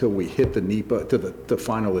limited until we hit the NEPA, to the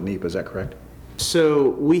final of NEPA. Is that correct? So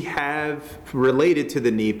we have, related to the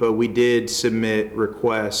NEPA, we did submit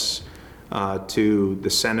requests to the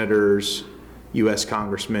senators, U.S.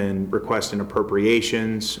 congressmen, requesting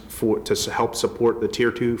appropriations to help support the Tier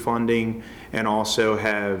 2 funding, and also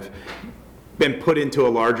have been put into a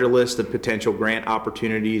larger list of potential grant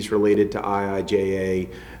opportunities related to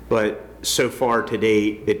IIJA. But so far to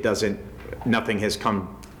date, nothing has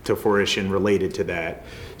come to fruition related to that.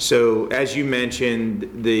 So as you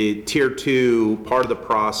mentioned, the Tier 2 part of the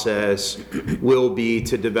process will be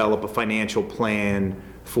to develop a financial plan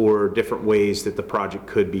for different ways that the project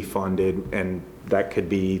could be funded, and that could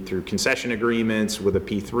be through concession agreements with a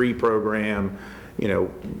P3 program,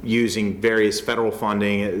 using various federal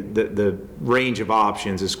funding. The range of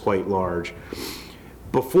options is quite large.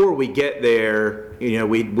 Before we get there,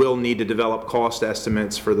 we will need to develop cost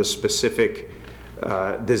estimates for the specific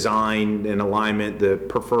design and alignment, the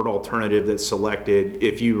preferred alternative that's selected.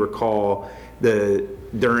 If you recall,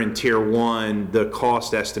 during Tier 1, the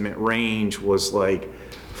cost estimate range was like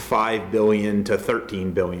 $5 billion to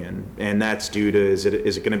 $13 billion, and that's due to, is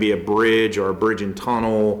it going to be a bridge or a bridge and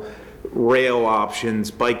tunnel? rail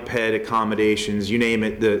options, bike ped accommodations, you name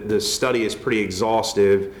it. The study is pretty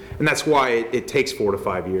exhaustive, and that's why it takes 4 to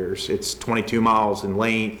 5 years. It's 22 miles in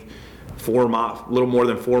length. Little more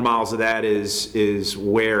than 4 miles of that is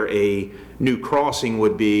where a new crossing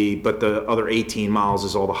would be, but the other 18 miles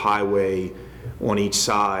is all the highway on each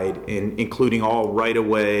side, and including all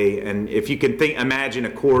right-of-way. And if you can imagine a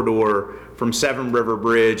corridor from Severn River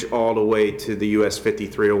Bridge all the way to the US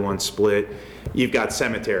 5301 split, you've got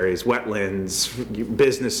cemeteries, wetlands,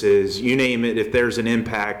 businesses, you name it. If there's an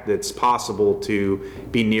impact that's possible to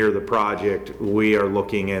be near the project, we are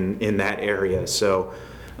looking in that area. So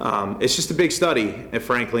it's just a big study,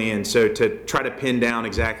 frankly, and so to try to pin down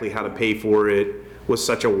exactly how to pay for it with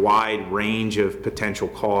such a wide range of potential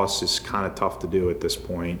costs is kind of tough to do at this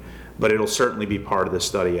point, but it'll certainly be part of the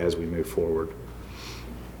study as we move forward.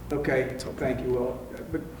 Okay, thank you, Will.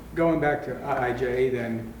 But going back to IIJ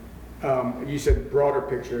then, you said broader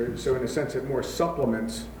picture, so in a sense it more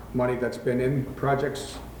supplements money that's been in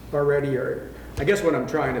projects already, or I guess what I'm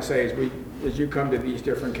trying to say is as you come to these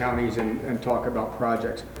different counties and talk about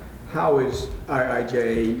projects, how is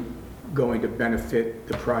IIJ going to benefit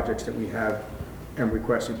the projects that we have and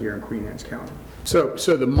requested here in Queen Anne's County? So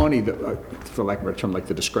the money, for lack of a better term, like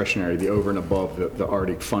the discretionary, the over and above the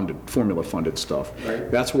already funded, formula-funded stuff,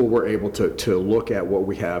 Right. That's where we're able to look at what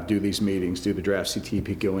we have, do these meetings, do the draft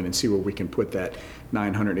CTP, go in and see where we can put that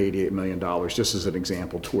 $988 million, just as an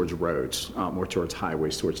example, towards roads, or towards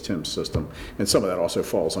highways, towards Tim's system. And some of that also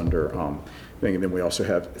falls under thing, and then we also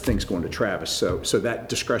have things going to Travis. So that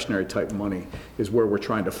discretionary type money is where we're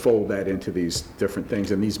trying to fold that into these different things,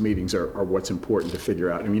 and these meetings are what's important to figure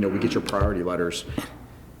out. And, we get your priority letters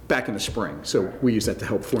back in the spring, so we use that to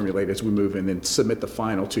help formulate as we move in and submit the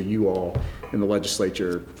final to you all in the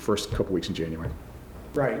legislature first couple weeks in January.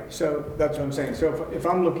 Right, so that's what I'm saying. So if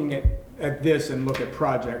I'm looking at this and look at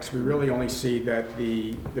projects, we really only see that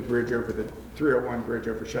the bridge over the 301 bridge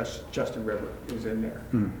over Justin River is in there.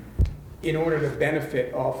 In order to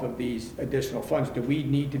benefit off of these additional funds, do we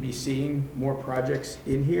need to be seeing more projects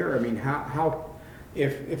in here? I mean, how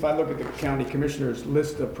if I look at the county commissioner's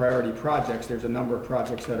list of priority projects, there's a number of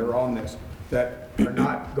projects that are on this that are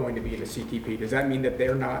not going to be in the CTP. Does that mean that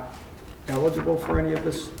they're not eligible for any of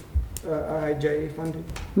this IIJ funding?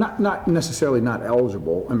 Not necessarily not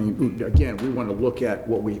eligible. I mean, again, we want to look at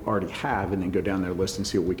what we already have and then go down their list and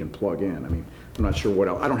see what we can plug in. I mean, I'm not sure what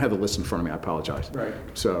else. I don't have the list in front of me, I apologize. Right.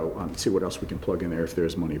 So see what else we can plug in there if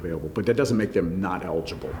there's money available. But that doesn't make them not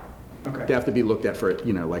eligible. Okay. They have to be looked at for,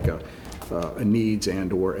 like a needs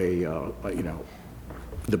and or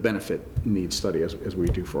the benefit needs study as we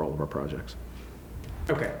do for all of our projects.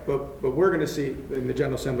 Okay, but we're going to see, in the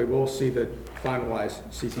General Assembly, we'll see the finalized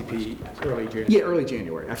CCP early January. Yeah, early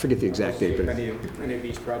January. I forget the exact date, If but any of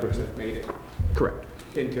these projects have made it correct.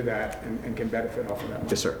 into that and can benefit off of that money.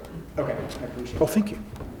 Yes, sir. Okay, I appreciate Oh, it. thank you.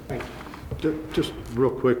 Thank you. Just real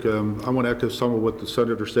quick, I want to echo some of what the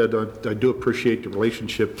senator said. I do appreciate the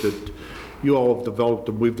relationship that you all have developed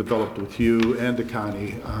and we've developed with you and the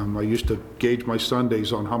county. I used to gauge my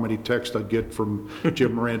Sundays on how many texts I'd get from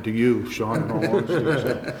Jim Moran to you, Sean, in all honesty.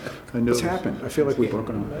 So I knew What's happened? I feel like we've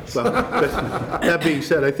broken on that. Well, that being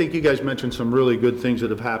said, I think you guys mentioned some really good things that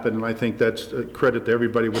have happened, and I think that's a credit to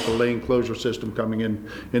everybody with the lane closure system coming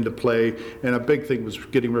into play. And a big thing was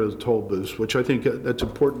getting rid of the toll booths, which I think that's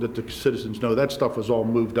important that the citizens know. That stuff was all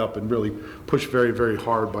moved up and really pushed very, very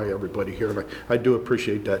hard by everybody here, and I do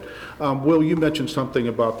appreciate that. Will, you mentioned something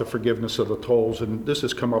about the forgiveness of the tolls, and this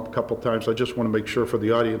has come up a couple of times. I just want to make sure for the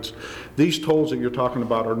audience, these tolls that you're talking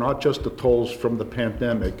about are not just the tolls from the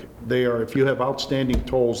pandemic. They are, if you have outstanding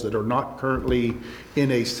tolls that are not currently in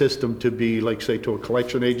a system to be, like, say, to a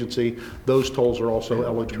collection agency, those tolls are also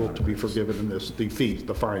eligible to be forgiven in this, the fees,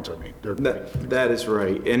 the fines, I mean. That is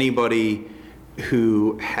right. Anybody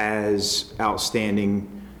who has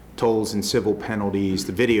outstanding tolls and civil penalties,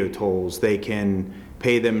 the video tolls, they can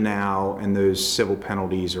pay them now, and those civil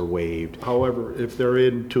penalties are waived. However, if they're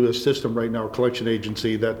into a system right now, a collection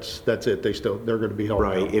agency, that's it. They're going to be held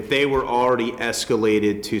Right. out. If they were already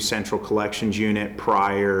escalated to central collections unit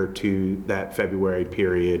prior to that February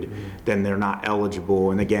period, then they're not eligible.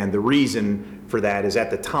 And again, the reason for that is at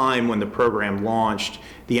the time when the program launched,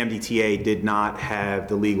 the MDTA did not have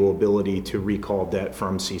the legal ability to recall debt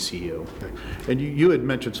from CCU. And you had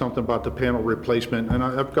mentioned something about the panel replacement, and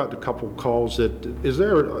I've got a couple of calls that, there's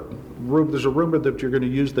a rumor that you're going to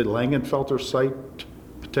use the Langenfelter site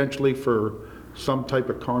potentially for some type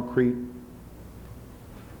of concrete.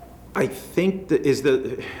 I think the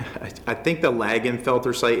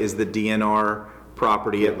Langenfelter site is the DNR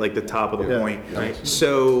property at like the top of the point. Right.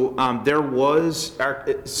 So there was,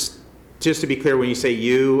 Just to be clear, when you say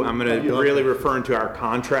you, I'm going to really referring to our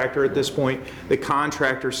contractor at this point. The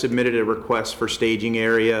contractor submitted a request for staging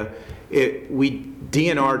area.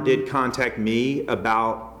 DNR did contact me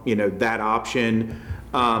about, that option.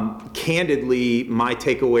 Candidly, my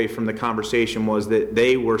takeaway from the conversation was that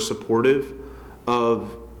they were supportive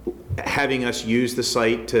of having us use the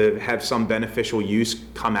site to have some beneficial use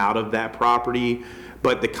come out of that property.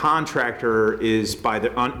 But the contractor is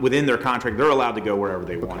within their contract, they're allowed to go wherever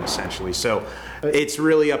they want, essentially. So it's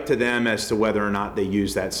really up to them as to whether or not they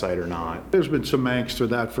use that site or not. There's been some angst to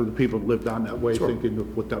that for the people that live down that way, thinking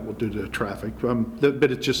of what that will do to the traffic.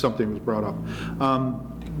 But it's just something that was brought up.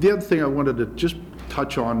 The other thing I wanted to just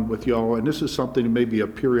touch on with y'all, and this is something that may be a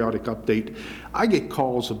periodic update. I get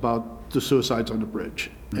calls about the suicides on the bridge.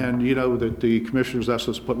 And that the commissioners asked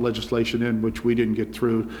us to put legislation in, which we didn't get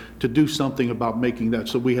through, to do something about making that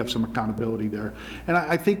so we have some accountability there. And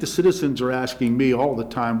I think the citizens are asking me all the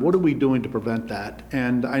time, what are we doing to prevent that?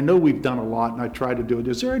 And I know we've done a lot, and I try to do it.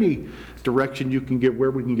 Is there any direction you can get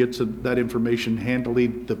where we can get that information handily,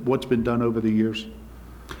 what's been done over the years?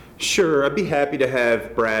 Sure, I'd be happy to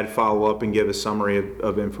have Brad follow up and give a summary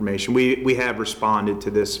of information. We have responded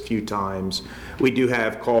to this a few times. We do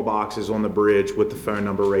have call boxes on the bridge with the phone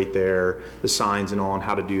number right there, the signs and all, on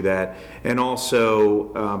how to do that. And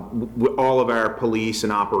also, all of our police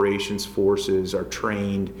and operations forces are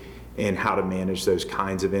trained in how to manage those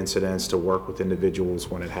kinds of incidents, to work with individuals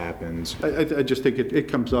when it happens. I just think it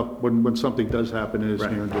comes up when something does happen, and it's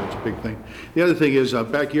near and dear. It's a big thing. The other thing is,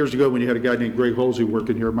 back years ago when you had a guy named Greg Holsey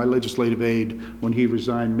working here, my legislative aide, when he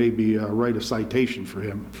resigned, made me write a citation for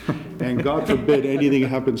him. And God forbid anything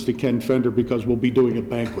happens to Ken Fender, because we'll be doing a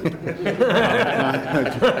banquet.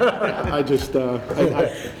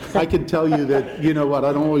 I can tell you that,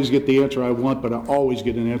 I don't always get the answer I want, but I always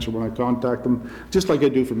get an answer when I contact them, just like I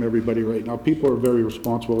do from everybody right now. People are very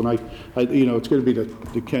responsible, and it's going to be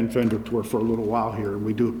the Ken Fender tour for a little while here, and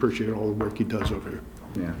we do appreciate all the work he does over here.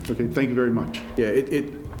 Yeah. Okay, thank you very much. Yeah,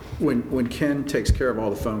 when Ken takes care of all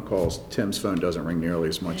the phone calls, Tim's phone doesn't ring nearly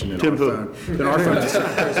as much, and then our phone just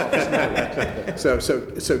goes off the snow.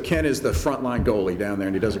 So Ken is the frontline goalie down there,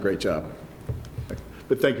 and he does a great job.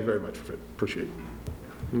 But thank you very much for it. Appreciate it.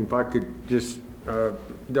 If I could just,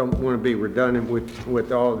 don't want to be redundant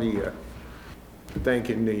with all the,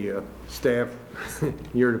 thanking the staff,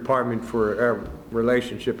 your department, for our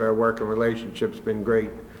relationship, our working relationship's been great.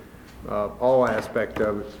 All aspects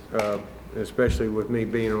of it, especially with me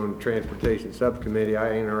being on the transportation subcommittee,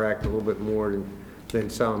 I interact a little bit more than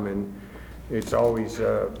some, and it's always,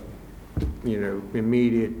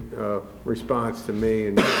 immediate response to me,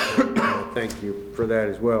 and thank you for that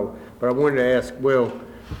as well. But I wanted to ask Will,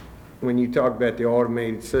 when you talk about the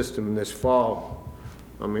automated system this fall,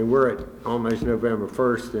 I mean, we're at almost November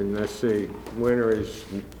 1st, and let's see, winter is...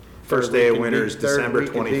 First day of winter is December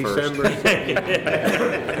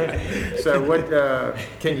 21st. So what,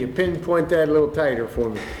 can you pinpoint that a little tighter for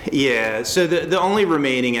me? Yeah, so the only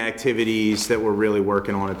remaining activities that we're really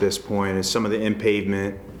working on at this point is some of the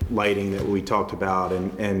in-pavement lighting that we talked about,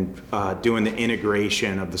 and doing the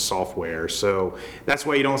integration of the software. So that's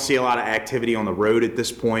why you don't see a lot of activity on the road at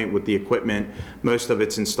this point with the equipment. Most of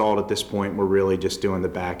it's installed at this point. We're really just doing the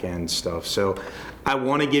back end stuff. So I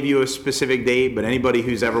want to give you a specific date, but anybody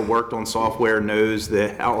who's ever worked on software knows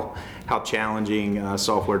that how challenging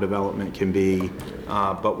software development can be.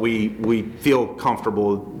 But we feel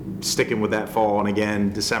comfortable sticking with that fall, and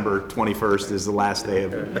again, December 21st is the last day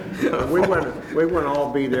of it. We want to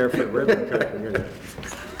all be there for ribbon cutting.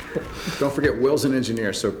 Don't forget, Will's an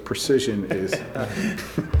engineer, so precision is...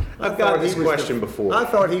 I've got this question before. I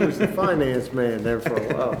thought he was the finance man there for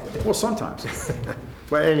a while. Well, sometimes.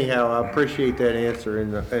 But anyhow, I appreciate that answer,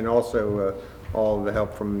 and also all the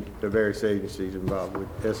help from the various agencies involved with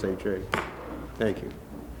SHA. Thank you.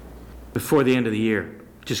 Before the end of the year,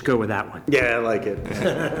 just go with that one. Yeah, I like it.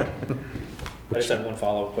 I just had one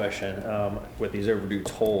follow-up question. With these overdue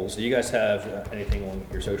tolls, do you guys have anything on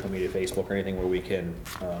your social media, Facebook, or anything where we can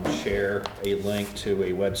share a link to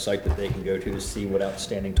a website that they can go to see what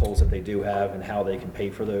outstanding tolls that they do have and how they can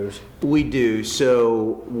pay for those? We do.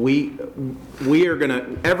 So we are gonna,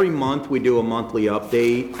 every month we do a monthly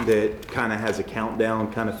update that kind of has a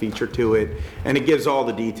countdown kind of feature to it, and it gives all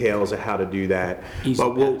the details of how to do that.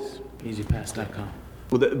 EasyPass.com.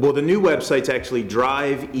 Well, the new website's actually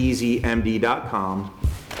driveeasymd.com,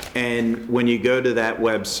 and when you go to that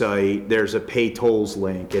website, there's a pay tolls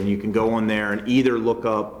link, and you can go on there and either look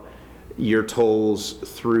up your tolls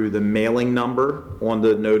through the mailing number on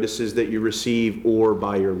the notices that you receive or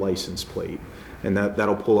by your license plate, and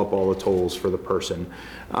that'll pull up all the tolls for the person.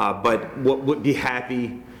 But what would be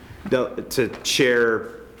happy to share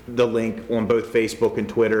the link on both Facebook and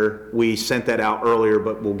Twitter. We sent that out earlier,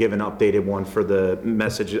 but we'll give an updated one for the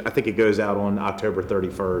message. I think it goes out on October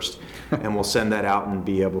 31st, and we'll send that out and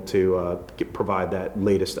be able to provide that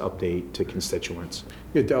latest update to constituents.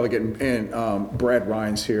 Yeah, Delegate, and Brad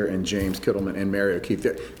Ryan's here, and James Kittleman, and Mary O'Keefe.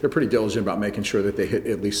 They're pretty diligent about making sure that they hit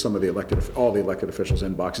at least some of the all the elected officials'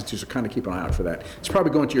 inboxes, so kind of keep an eye out for that. It's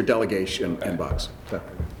probably going to your delegation inbox. So.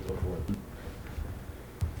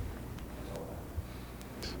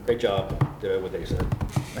 Great job, did what they said.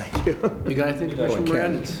 You got anything, Commissioner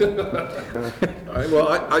Moran? All right, well,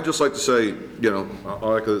 I'd just like to say, I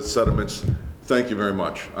like the sentiments, thank you very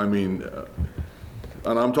much. I mean,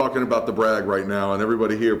 and I'm talking about the BRAG right now, and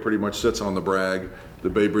everybody here pretty much sits on the BRAG, the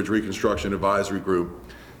Bay Bridge Reconstruction Advisory Group.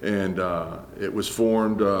 And it was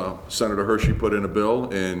formed, Senator Hershey put in a bill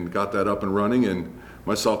and got that up and running, and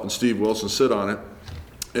myself and Steve Wilson sit on it.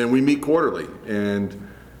 And we meet quarterly, and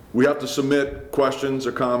we have to submit questions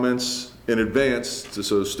or comments in advance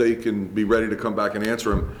so the state can be ready to come back and answer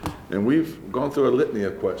them. And we've gone through a litany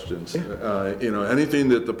of questions. Anything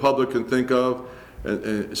that the public can think of,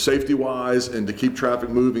 safety-wise, and to keep traffic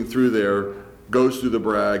moving through there, goes through the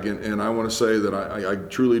BRAG. And I want to say that I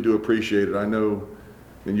truly do appreciate it. I know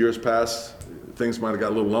in years past, things might have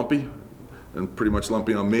got a little lumpy, and pretty much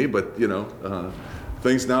lumpy on me, but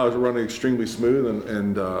things now are running extremely smooth,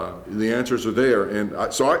 and the answers are there.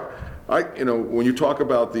 And so when you talk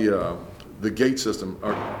about the gate system,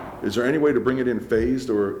 is there any way to bring it in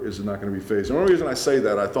phased, or is it not going to be phased? The only reason I say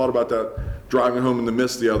that, I thought about that driving home in the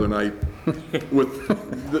mist the other night with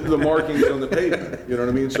the markings on the pavement. You know what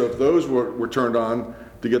I mean? So if those were turned on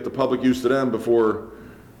to get the public used to them before,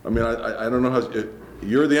 I mean, I don't know how.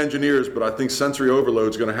 You're the engineers, but I think sensory overload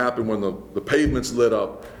is going to happen when the pavement's lit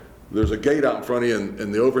up. There's a gate out in front of you,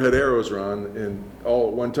 and the overhead arrows are on, and all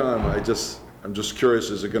at one time. I'm just curious,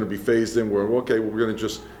 is it going to be phased in where, okay, we're going to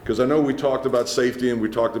just, because I know we talked about safety and we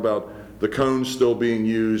talked about the cones still being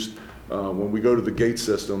used. When we go to the gate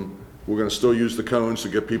system, we're going to still use the cones to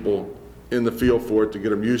get people in the field for it, to get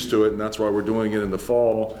them used to it, and that's why we're doing it in the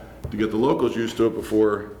fall, to get the locals used to it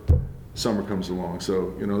before summer comes along.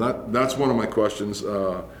 So, that's one of my questions.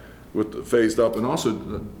 With the phased up, and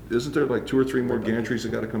also, isn't there like 2 or 3 more gantries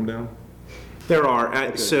that got to come down? There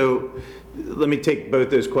are. So let me take both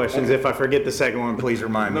those questions. Okay. If I forget the second one, please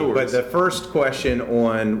remind me. But the first question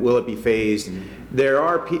on will it be phased? There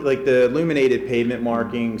are like the illuminated pavement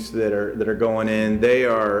markings that are going in. They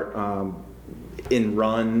are in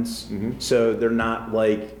runs, so they're not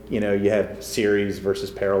like you have series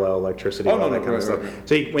versus parallel electricity, all that kind of stuff. Right.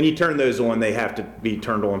 So when you turn those on, they have to be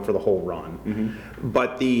turned on for the whole run.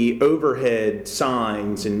 But the overhead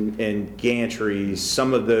signs and gantries,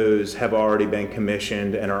 some of those have already been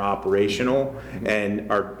commissioned and are operational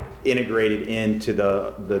and are integrated into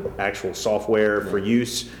the actual software for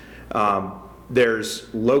use.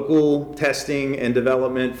 There's local testing and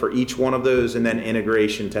development for each one of those, and then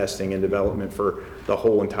integration testing and development for the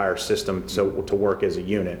whole entire system to work as a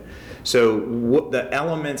unit. So the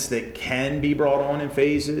elements that can be brought on in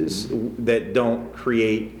phases that don't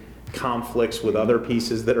create conflicts with other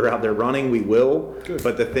pieces that are out there running, we will. Good.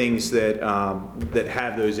 But the things that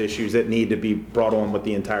have those issues that need to be brought on with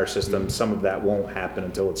the entire system, some of that won't happen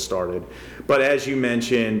until it's started. But as you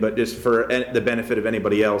mentioned, but just for the benefit of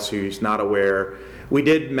anybody else who's not aware, we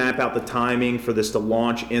did map out the timing for this to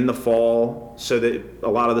launch in the fall so that a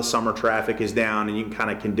lot of the summer traffic is down, and you can kind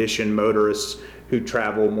of condition motorists who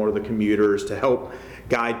travel, more of the commuters, to help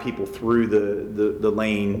guide people through the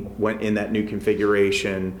lane when in that new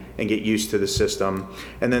configuration and get used to the system.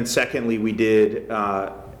 And then secondly, we did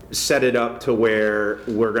set it up to where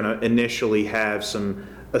we're going to initially have some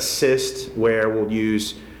assist where we'll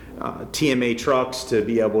use TMA trucks to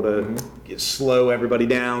be able to slow everybody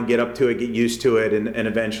down, get up to it, get used to it, and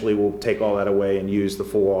eventually we'll take all that away and use the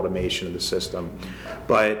full automation of the system.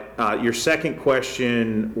 But your second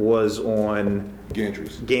question was on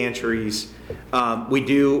gantries. We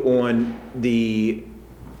do on the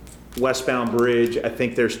westbound bridge. I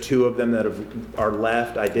think there's 2 of them that are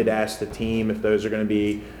left. I did ask the team if those are going to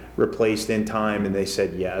be replaced in time, and they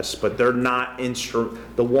said yes. But they're not the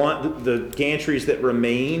gantries that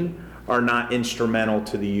remain are not instrumental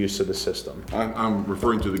to the use of the system. I'm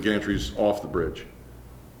referring to the gantries off the bridge,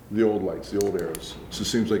 the old lights, the old arrows. So it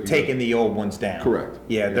seems like taking the old ones down. Correct.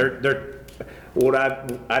 Yeah, they're. What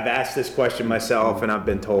I've asked this question myself, and I've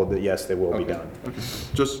been told that yes, they will be done. Okay.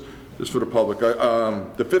 Just for the public,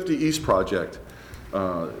 the 50 East project.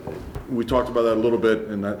 We talked about that a little bit,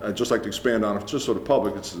 and I'd just like to expand on it just so the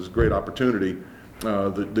public. It's a great opportunity.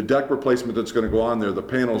 The deck replacement that's going to go on there, the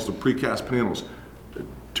panels, the precast panels.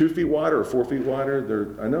 2 feet wider or 4 feet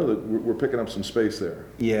wider? I know that we're picking up some space there.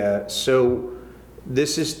 Yeah, so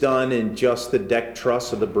this is done in just the deck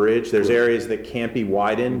truss of the bridge. There's areas that can't be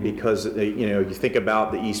widened because, you think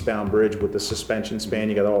about the eastbound bridge with the suspension span,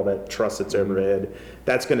 you got all that truss that's overhead.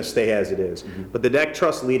 That's going to stay as it is. But the deck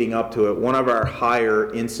truss leading up to it, one of our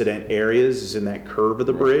higher incident areas is in that curve of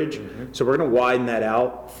the bridge. So we're going to widen that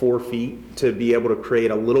out 4 feet to be able to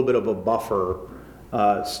create a little bit of a buffer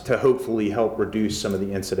to hopefully help reduce some of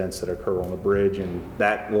the incidents that occur on the bridge, and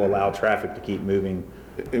that will allow traffic to keep moving.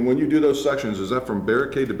 And when you do those sections, is that from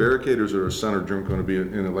barricade to barricade, or is there a center jump going to be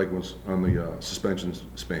in it like was on the suspension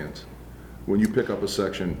spans? When you pick up a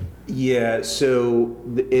section? Yeah, so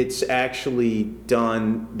it's actually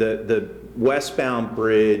done, the westbound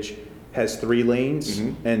bridge has 3 lanes,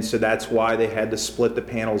 and so that's why they had to split the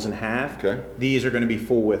panels in half. Okay. These are going to be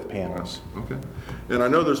full width panels. Okay. And I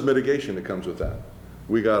know there's mitigation that comes with that.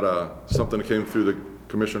 We got something that came through the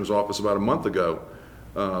commissioner's office about a month ago,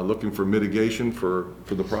 looking for mitigation for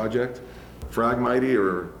the project, Fragmite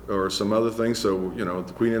or some other things. So,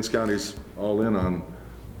 the Queen Anne's County's all in on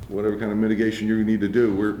whatever kind of mitigation you need to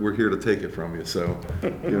do. We're here to take it from you. So,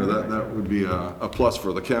 that would be a plus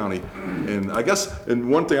for the county. And I guess, and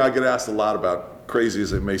one thing I get asked a lot about, crazy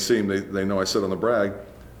as it may seem, they know I sit on the brag,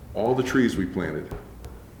 all the trees we planted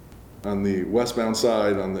on the westbound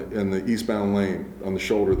side, in the eastbound lane, on the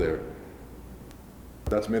shoulder there.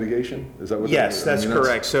 That's mitigation? Is that what? Yes, that's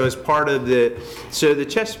correct. So as part of the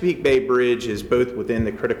Chesapeake Bay Bridge is both within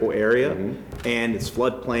the critical area and it's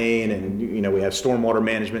floodplain, and we have stormwater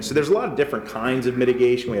management. So there's a lot of different kinds of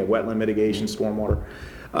mitigation. We have wetland mitigation, stormwater.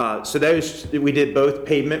 So we did both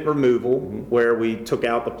pavement removal, where we took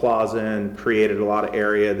out the plaza and created a lot of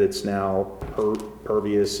area that's now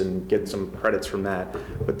pervious and get some credits from that.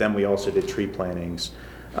 But then we also did tree plantings.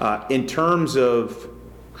 In terms of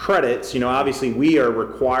credits, obviously we are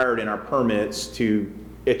required in our permits to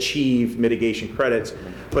achieve mitigation credits,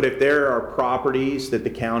 but if there are properties that the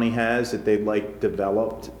county has that they'd like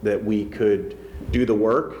developed, that we could do the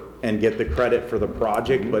work and get the credit for the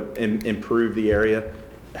project, but improve the area,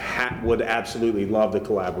 would absolutely love to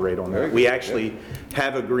collaborate on that. We actually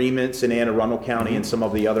have agreements in Anne Arundel County and some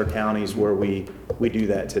of the other counties where we do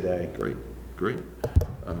that today. Great.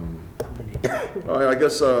 I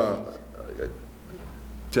guess,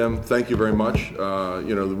 Tim, thank you very much.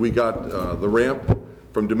 We got the ramp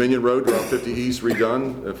from Dominion Road to Route 50 East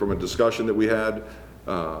redone from a discussion that we had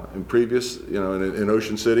in previous, in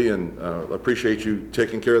Ocean City, and appreciate you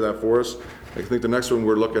taking care of that for us. I think the next one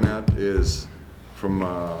we're looking at is from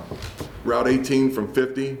Route 18 from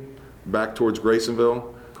 50 back towards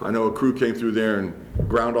Graysonville. I know a crew came through there and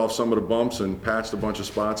ground off some of the bumps and patched a bunch of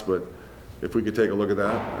spots, but if we could take a look at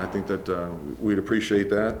that, I think that we'd appreciate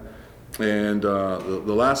that. And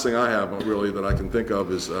the last thing I have really that I can think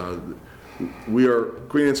of is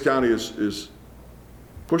Queen Anne's County is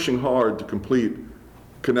pushing hard to complete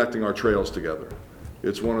connecting our trails together.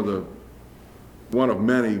 It's one of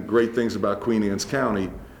many great things about Queen Anne's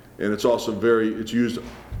County, and it's also it's used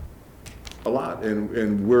a lot.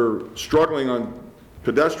 And we're struggling on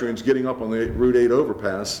pedestrians getting up on the Route 8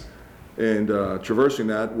 overpass and traversing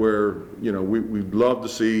that, where we'd love to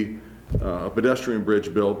see a pedestrian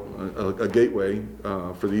bridge built, a gateway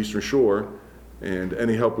for the Eastern Shore, and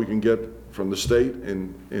any help we can get from the state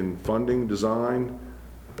in funding, design,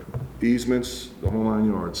 easements, the whole 9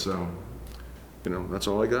 yards. So, that's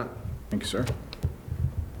all I got. Thank you, sir.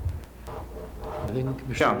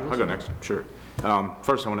 Yeah, I'll go next. Sure.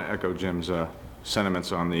 First, I want to echo Jim's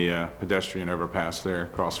sentiments on the pedestrian overpass there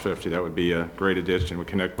across 50. That would be a great addition. Would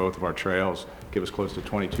connect both of our trails, give us close to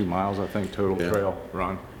 22 miles, I think, total trail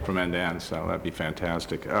run from end to end. So that'd be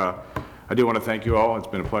fantastic. I do want to thank you all. It's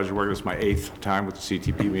been a pleasure working. This is my 8th time with the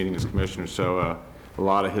CTP meeting as commissioner. So a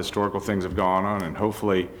lot of historical things have gone on, and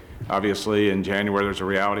hopefully, obviously, in January, there's a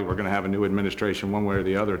reality. We're going to have a new administration one way or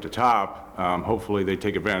the other at the top. Hopefully, they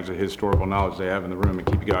take advantage of the historical knowledge they have in the room and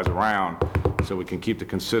keep you guys around so we can keep the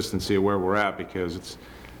consistency of where we're at, because it's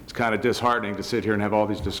kind of disheartening to sit here and have all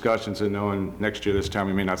these discussions and knowing next year this time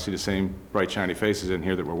we may not see the same bright, shiny faces in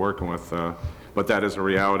here that we're working with. But that is a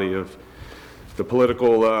reality of the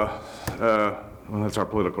political, well, that's our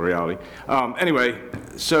political reality. Anyway,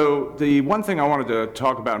 so the one thing I wanted to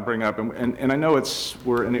talk about and bring up, and I know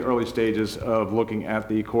we're in the early stages of looking at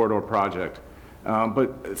the corridor project,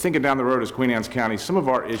 but thinking down the road as Queen Anne's County, some of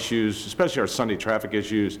our issues, especially our Sunday traffic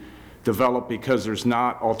issues, develop because there's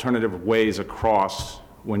not alternative ways across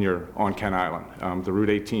when you're on Kent Island. The Route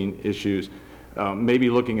 18 issues, maybe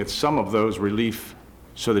looking at some of those relief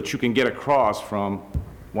so that you can get across from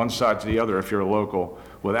one side to the other if you're a local,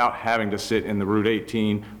 without having to sit in the Route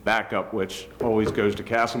 18 backup, which always goes to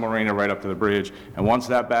Castle Morena right up to the bridge. And once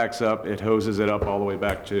that backs up, it hoses it up all the way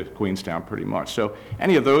back to Queenstown pretty much. So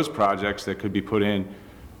any of those projects that could be put in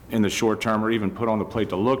the short term, or even put on the plate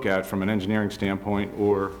to look at from an engineering standpoint,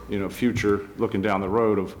 or, you know, future, looking down the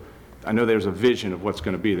road of, I know there's a vision of what's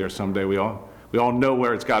going to be there someday. We all know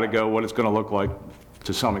where it's got to go, what it's going to look like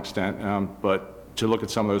to some extent, but to look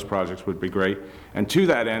at some of those projects would be great. And to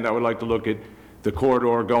that end, I would like to look at the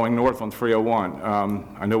corridor going north on 301.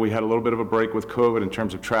 I know we had a little bit of a break with COVID in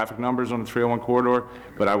terms of traffic numbers on the 301 corridor,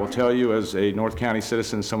 but I will tell you, as a North County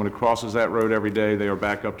citizen, someone who crosses that road every day, they are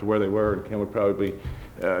back up to where they were, and Ken would probably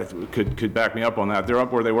could back me up on that. They're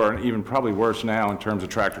up where they were, and even probably worse now in terms of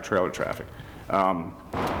tractor-trailer traffic.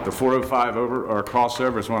 The 405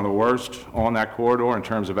 crossover is one of the worst on that corridor in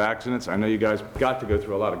terms of accidents. I know you guys got to go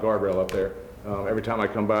through a lot of guardrail up there. Every time I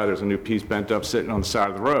come by, there's a new piece bent up sitting on the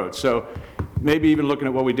side of the road. So maybe even looking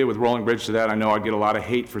at what we did with Rolling Bridge to that, I know I get a lot of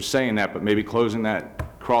hate for saying that, but maybe closing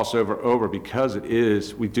that crossover over, because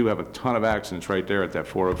we do have a ton of accidents right there at that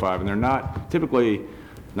 405, and they're not typically,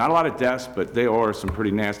 not a lot of deaths, but they are some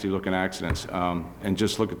pretty nasty looking accidents. And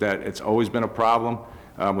just look at that, it's always been a problem.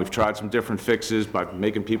 We've tried some different fixes by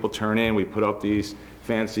making people turn in. We put up these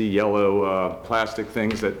fancy yellow plastic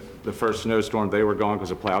things that the first snowstorm, they were gone because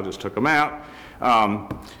the plow just took them out.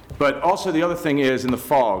 But also the other thing is in the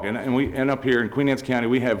fog, and we end up here in Queen Anne's County,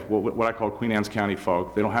 we have what I call Queen Anne's County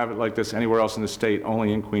fog. They don't have it like this anywhere else in the state,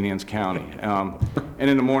 only in Queen Anne's County. And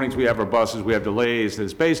in the mornings we have our buses, we have delays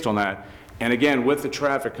that's based on that. And again, with the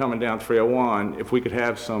traffic coming down 301, if we could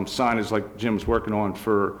have some signage like Jim's working on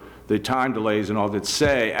for the time delays and all that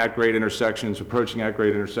say at grade intersections, approaching at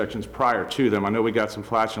grade intersections prior to them. I know we got some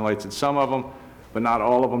flashing lights at some of them, but not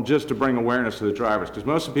all of them, just to bring awareness to the drivers, because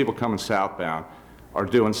most of the people coming southbound are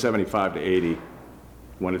doing 75 to 80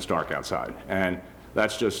 when it's dark outside. And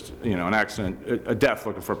that's just, you know, an accident, a death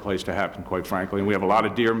looking for a place to happen, quite frankly. And we have a lot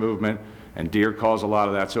of deer movement, and deer cause a lot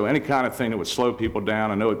of that. So any kind of thing that would slow people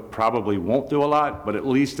down, I know it probably won't do a lot, but at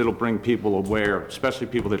least it'll bring people aware, especially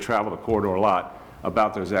people that travel the corridor a lot,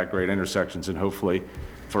 about those at-grade intersections. And hopefully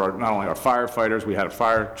for not only our firefighters, we had a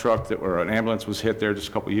fire truck or an ambulance was hit there just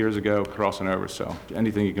a couple of years ago crossing over. So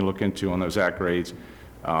anything you can look into on those at-grades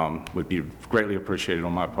would be greatly appreciated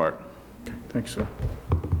on my part. Thanks, sir.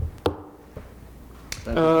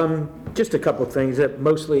 Just a couple of things that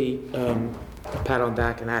mostly pat on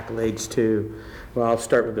back and accolades to, well, I'll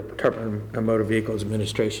start with the Department of Motor Vehicles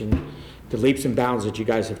Administration, the leaps and bounds that you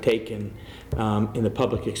guys have taken in the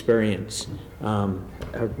public experience,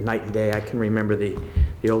 night and day. I can remember the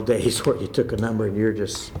old days where you took a number and you're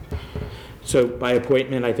just, so by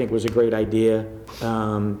appointment I think was a great idea.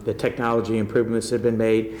 The technology improvements that have been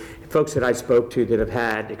made. Folks that I spoke to that have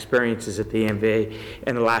had experiences at the MVA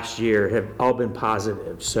in the last year have all been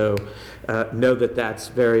positive. So know that that's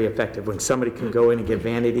very effective. When somebody can go in and get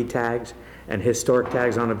vanity tags and historic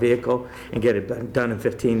tags on a vehicle and get it done in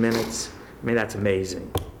 15 minutes, I mean, that's amazing.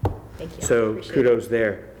 Thank you. So kudos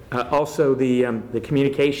there. Also, the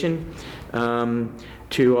communication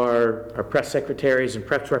to our press secretaries and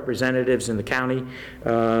press representatives in the county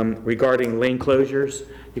regarding lane closures.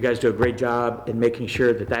 You guys do a great job in making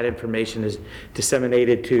sure that that information is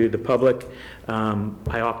disseminated to the public.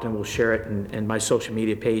 I often will share it in my social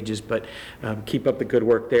media pages, but keep up the good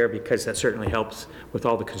work there, because that certainly helps with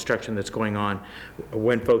all the construction that's going on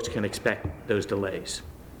when folks can expect those delays.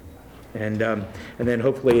 And then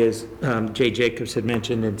hopefully, as Jay Jacobs had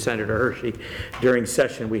mentioned and Senator Hershey, during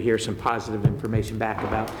session we hear some positive information back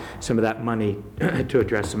about some of that money to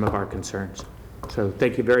address some of our concerns. So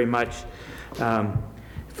thank you very much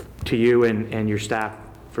to you and your staff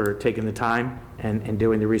for taking the time and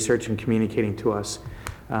doing the research and communicating to us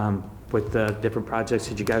with the different projects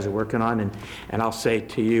that you guys are working on. And I'll say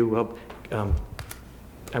to you, well,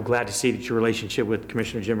 I'm glad to see that your relationship with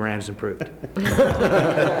Commissioner Jim Moran has improved.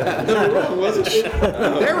 Their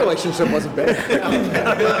relationship wasn't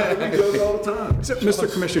bad. We go all the time. So, Mr.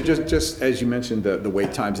 Commissioner, just as you mentioned the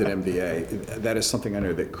wait times at MVA, that is something I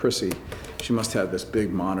know that Chrissy, she must have this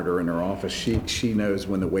big monitor in her office. She knows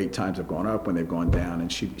when the wait times have gone up, when they've gone down, and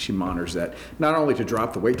she monitors that, not only to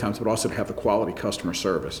drop the wait times, but also to have the quality customer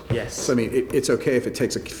service. Yes. So, I mean, it's okay if it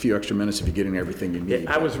takes a few extra minutes if you're getting everything you need.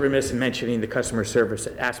 I was remiss in mentioning the customer service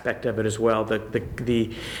aspect of it as well.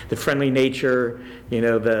 The friendly nature,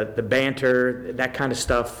 the banter, that kind of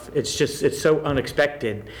stuff. It's so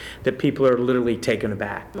unexpected that people are literally taken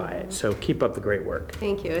aback by it. So keep up the great work.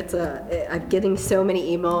 Thank you. I'm getting so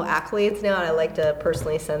many email accolades now, and I like to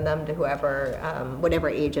personally send them to whoever, whatever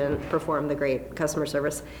agent performed the great customer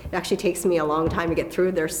service. It actually takes me a long time to get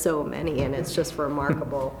through. There's so many, and it's just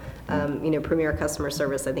remarkable. Premier customer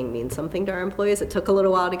service, I think, means something to our employees. It took a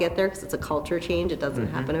little while to get there because it's a culture change. It doesn't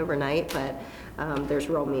happen overnight, but there's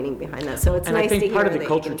real meaning behind that. So it's And nice to I hear think part of the that you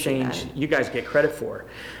culture can see change that. you guys get credit for.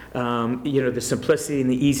 The simplicity and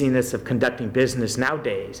the easiness of conducting business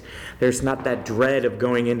nowadays. There's not that dread of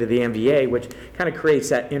going into the MVA, which kind of creates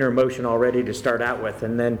that inner motion already to start out with.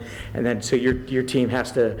 And then so your team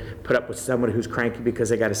has to put up with someone who's cranky because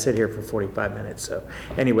they got to sit here for 45 minutes. So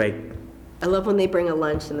anyway, I love when they bring a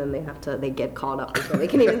lunch and then they get called up before they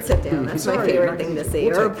can even sit down. That's my Sorry, favorite not- thing to see,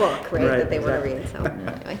 we'll or a take- book, right, Right, that they want to exactly. read.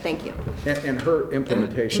 So, anyway, thank you. And her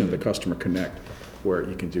implementation of the Customer Connect, where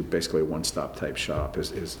you can do basically a one-stop type shop,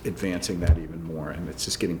 is advancing that even more, and it's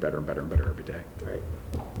just getting better and better and better every day. right.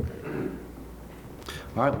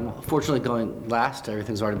 All right, well, fortunately, going last,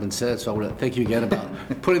 everything's already been said, so I want to thank you again about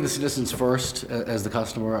putting the citizens first as the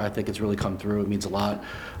customer. I think it's really come through. It means a lot.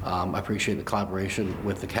 I appreciate the collaboration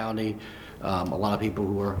with the county. A lot of people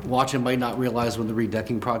who are watching might not realize when the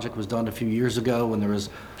redecking project was done a few years ago, when there was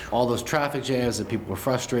all those traffic jams that people were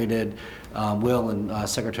frustrated. Will and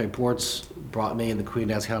Secretary Ports brought me and the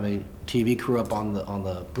Queen Anne's County TV crew up on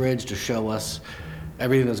the bridge to show us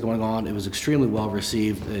everything that's going on. It was extremely well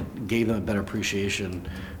received. It gave them a better appreciation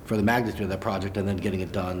for the magnitude of that project, and then getting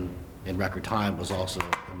it done in record time was also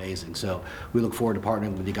amazing. So we look forward to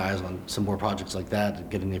partnering with you guys on some more projects like that, and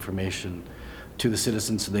getting the information to the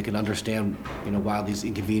citizens so they can understand, while these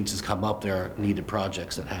inconveniences come up, there are needed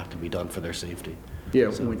projects that have to be done for their safety. Yeah,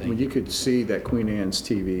 So when thank you could see that Queen Anne's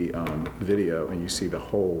TV video and you see the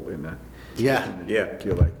hole in the, Yeah,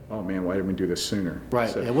 you're like, oh man, why didn't we do this sooner? right.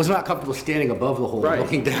 So- It was not comfortable standing above the hole, Right.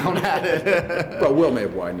 looking down at it. Well, Will may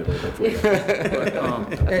have widened it a little bit for you.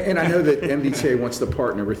 But, and I know that MDTA wants to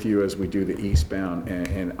partner with you as we do the eastbound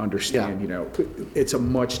and understand, it's a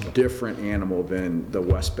much different animal than the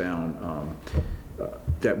westbound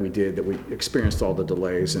that we did, that we experienced all the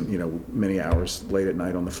delays and, many hours late at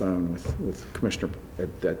night on the phone with Commissioner,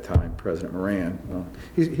 at that time, President Moran.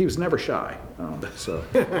 He was never shy, so.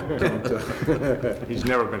 He's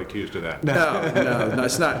never been accused of that. No,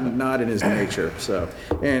 it's not in his nature, so.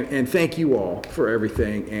 And thank you all for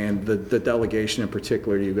everything, and the delegation in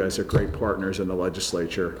particular. You guys are great partners in the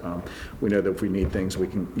legislature. We know that if we need things, we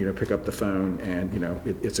can, pick up the phone, and,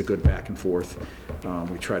 it's a good back and forth.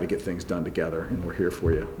 We try to get things done together, and we're here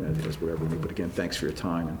for you as whatever we need. But again, thanks for your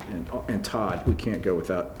time. And Todd, we can't go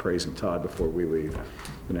without praising Todd before we leave.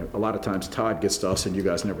 A lot of times Todd gets to us, and you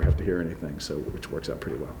guys never have to hear anything, so, which works out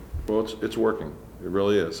pretty well. Well, it's working. It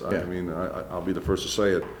really is. I Yeah. mean, I'll be the first to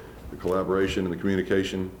say it. The collaboration and the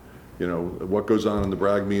communication, what goes on in the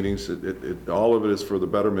Bragg meetings, all of it is for the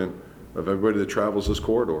betterment of everybody that travels this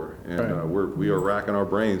corridor. And we are racking our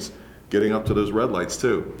brains getting up to those red lights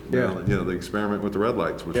too. Yeah. The experiment with the red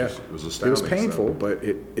lights, which was astounding. It was painful, but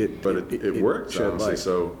it worked, shed honestly. light.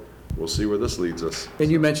 So we'll see where this leads us.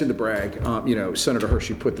 And you mentioned the Bragg. Senator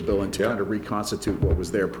Hershey put the bill in to kind of reconstitute what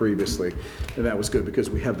was there previously, and that was good because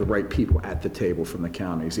we have the right people at the table from the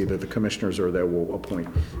counties, either the commissioners or they will appoint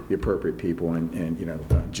the appropriate people.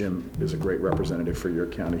 And Jim is a great representative for your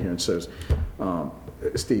county here, and so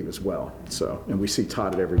is Steve as well. So, and we see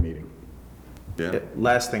Todd at every meeting. Yeah.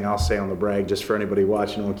 Last thing I'll say on the Bragg, just for anybody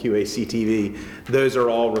watching on QAC TV, those are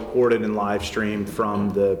all recorded and live streamed from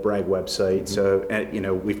the Bragg website. So,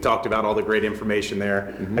 we've talked about all the great information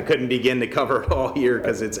there. I couldn't begin to cover it all here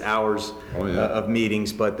because it's hours of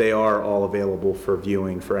meetings, but they are all available for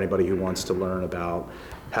viewing for anybody who wants to learn about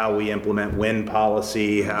how we implement wind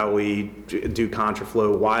policy, how we do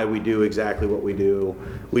contraflow, why we do exactly what we do.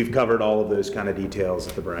 We've covered all of those kind of details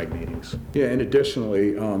at the Bragg meetings. Yeah, and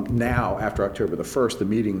additionally, now, after October the 1st, the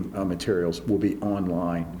meeting materials will be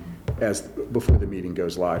online before the meeting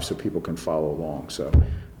goes live, so people can follow along. So,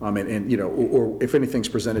 or if anything's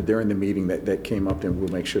presented during the meeting that came up, then we'll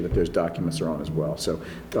make sure that those documents are on as well. So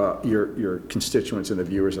your constituents and the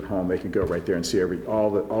viewers at home, they can go right there and see all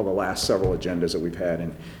the last several agendas that we've had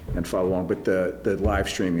and follow along. But the live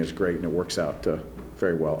streaming is great, and it works out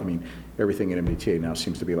very well. I mean, everything in MDTA now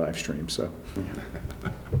seems to be live streamed, so.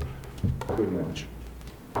 Good launch.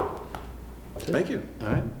 Thank you. All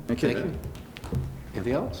right. Thank you. Thank you.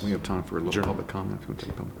 Anything else? We have time for a little public comment. If you want to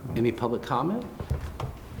take public comment. Any public comment?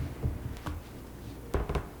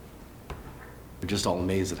 We're just all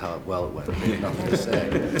amazed at how well it went. We have nothing to say.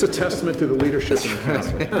 It's a testament to the leadership in the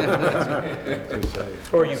council.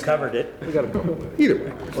 Or you covered it. Either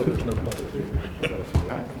way.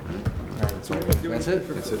 That's it.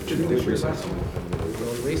 That's it. Recess.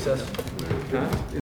 Recess.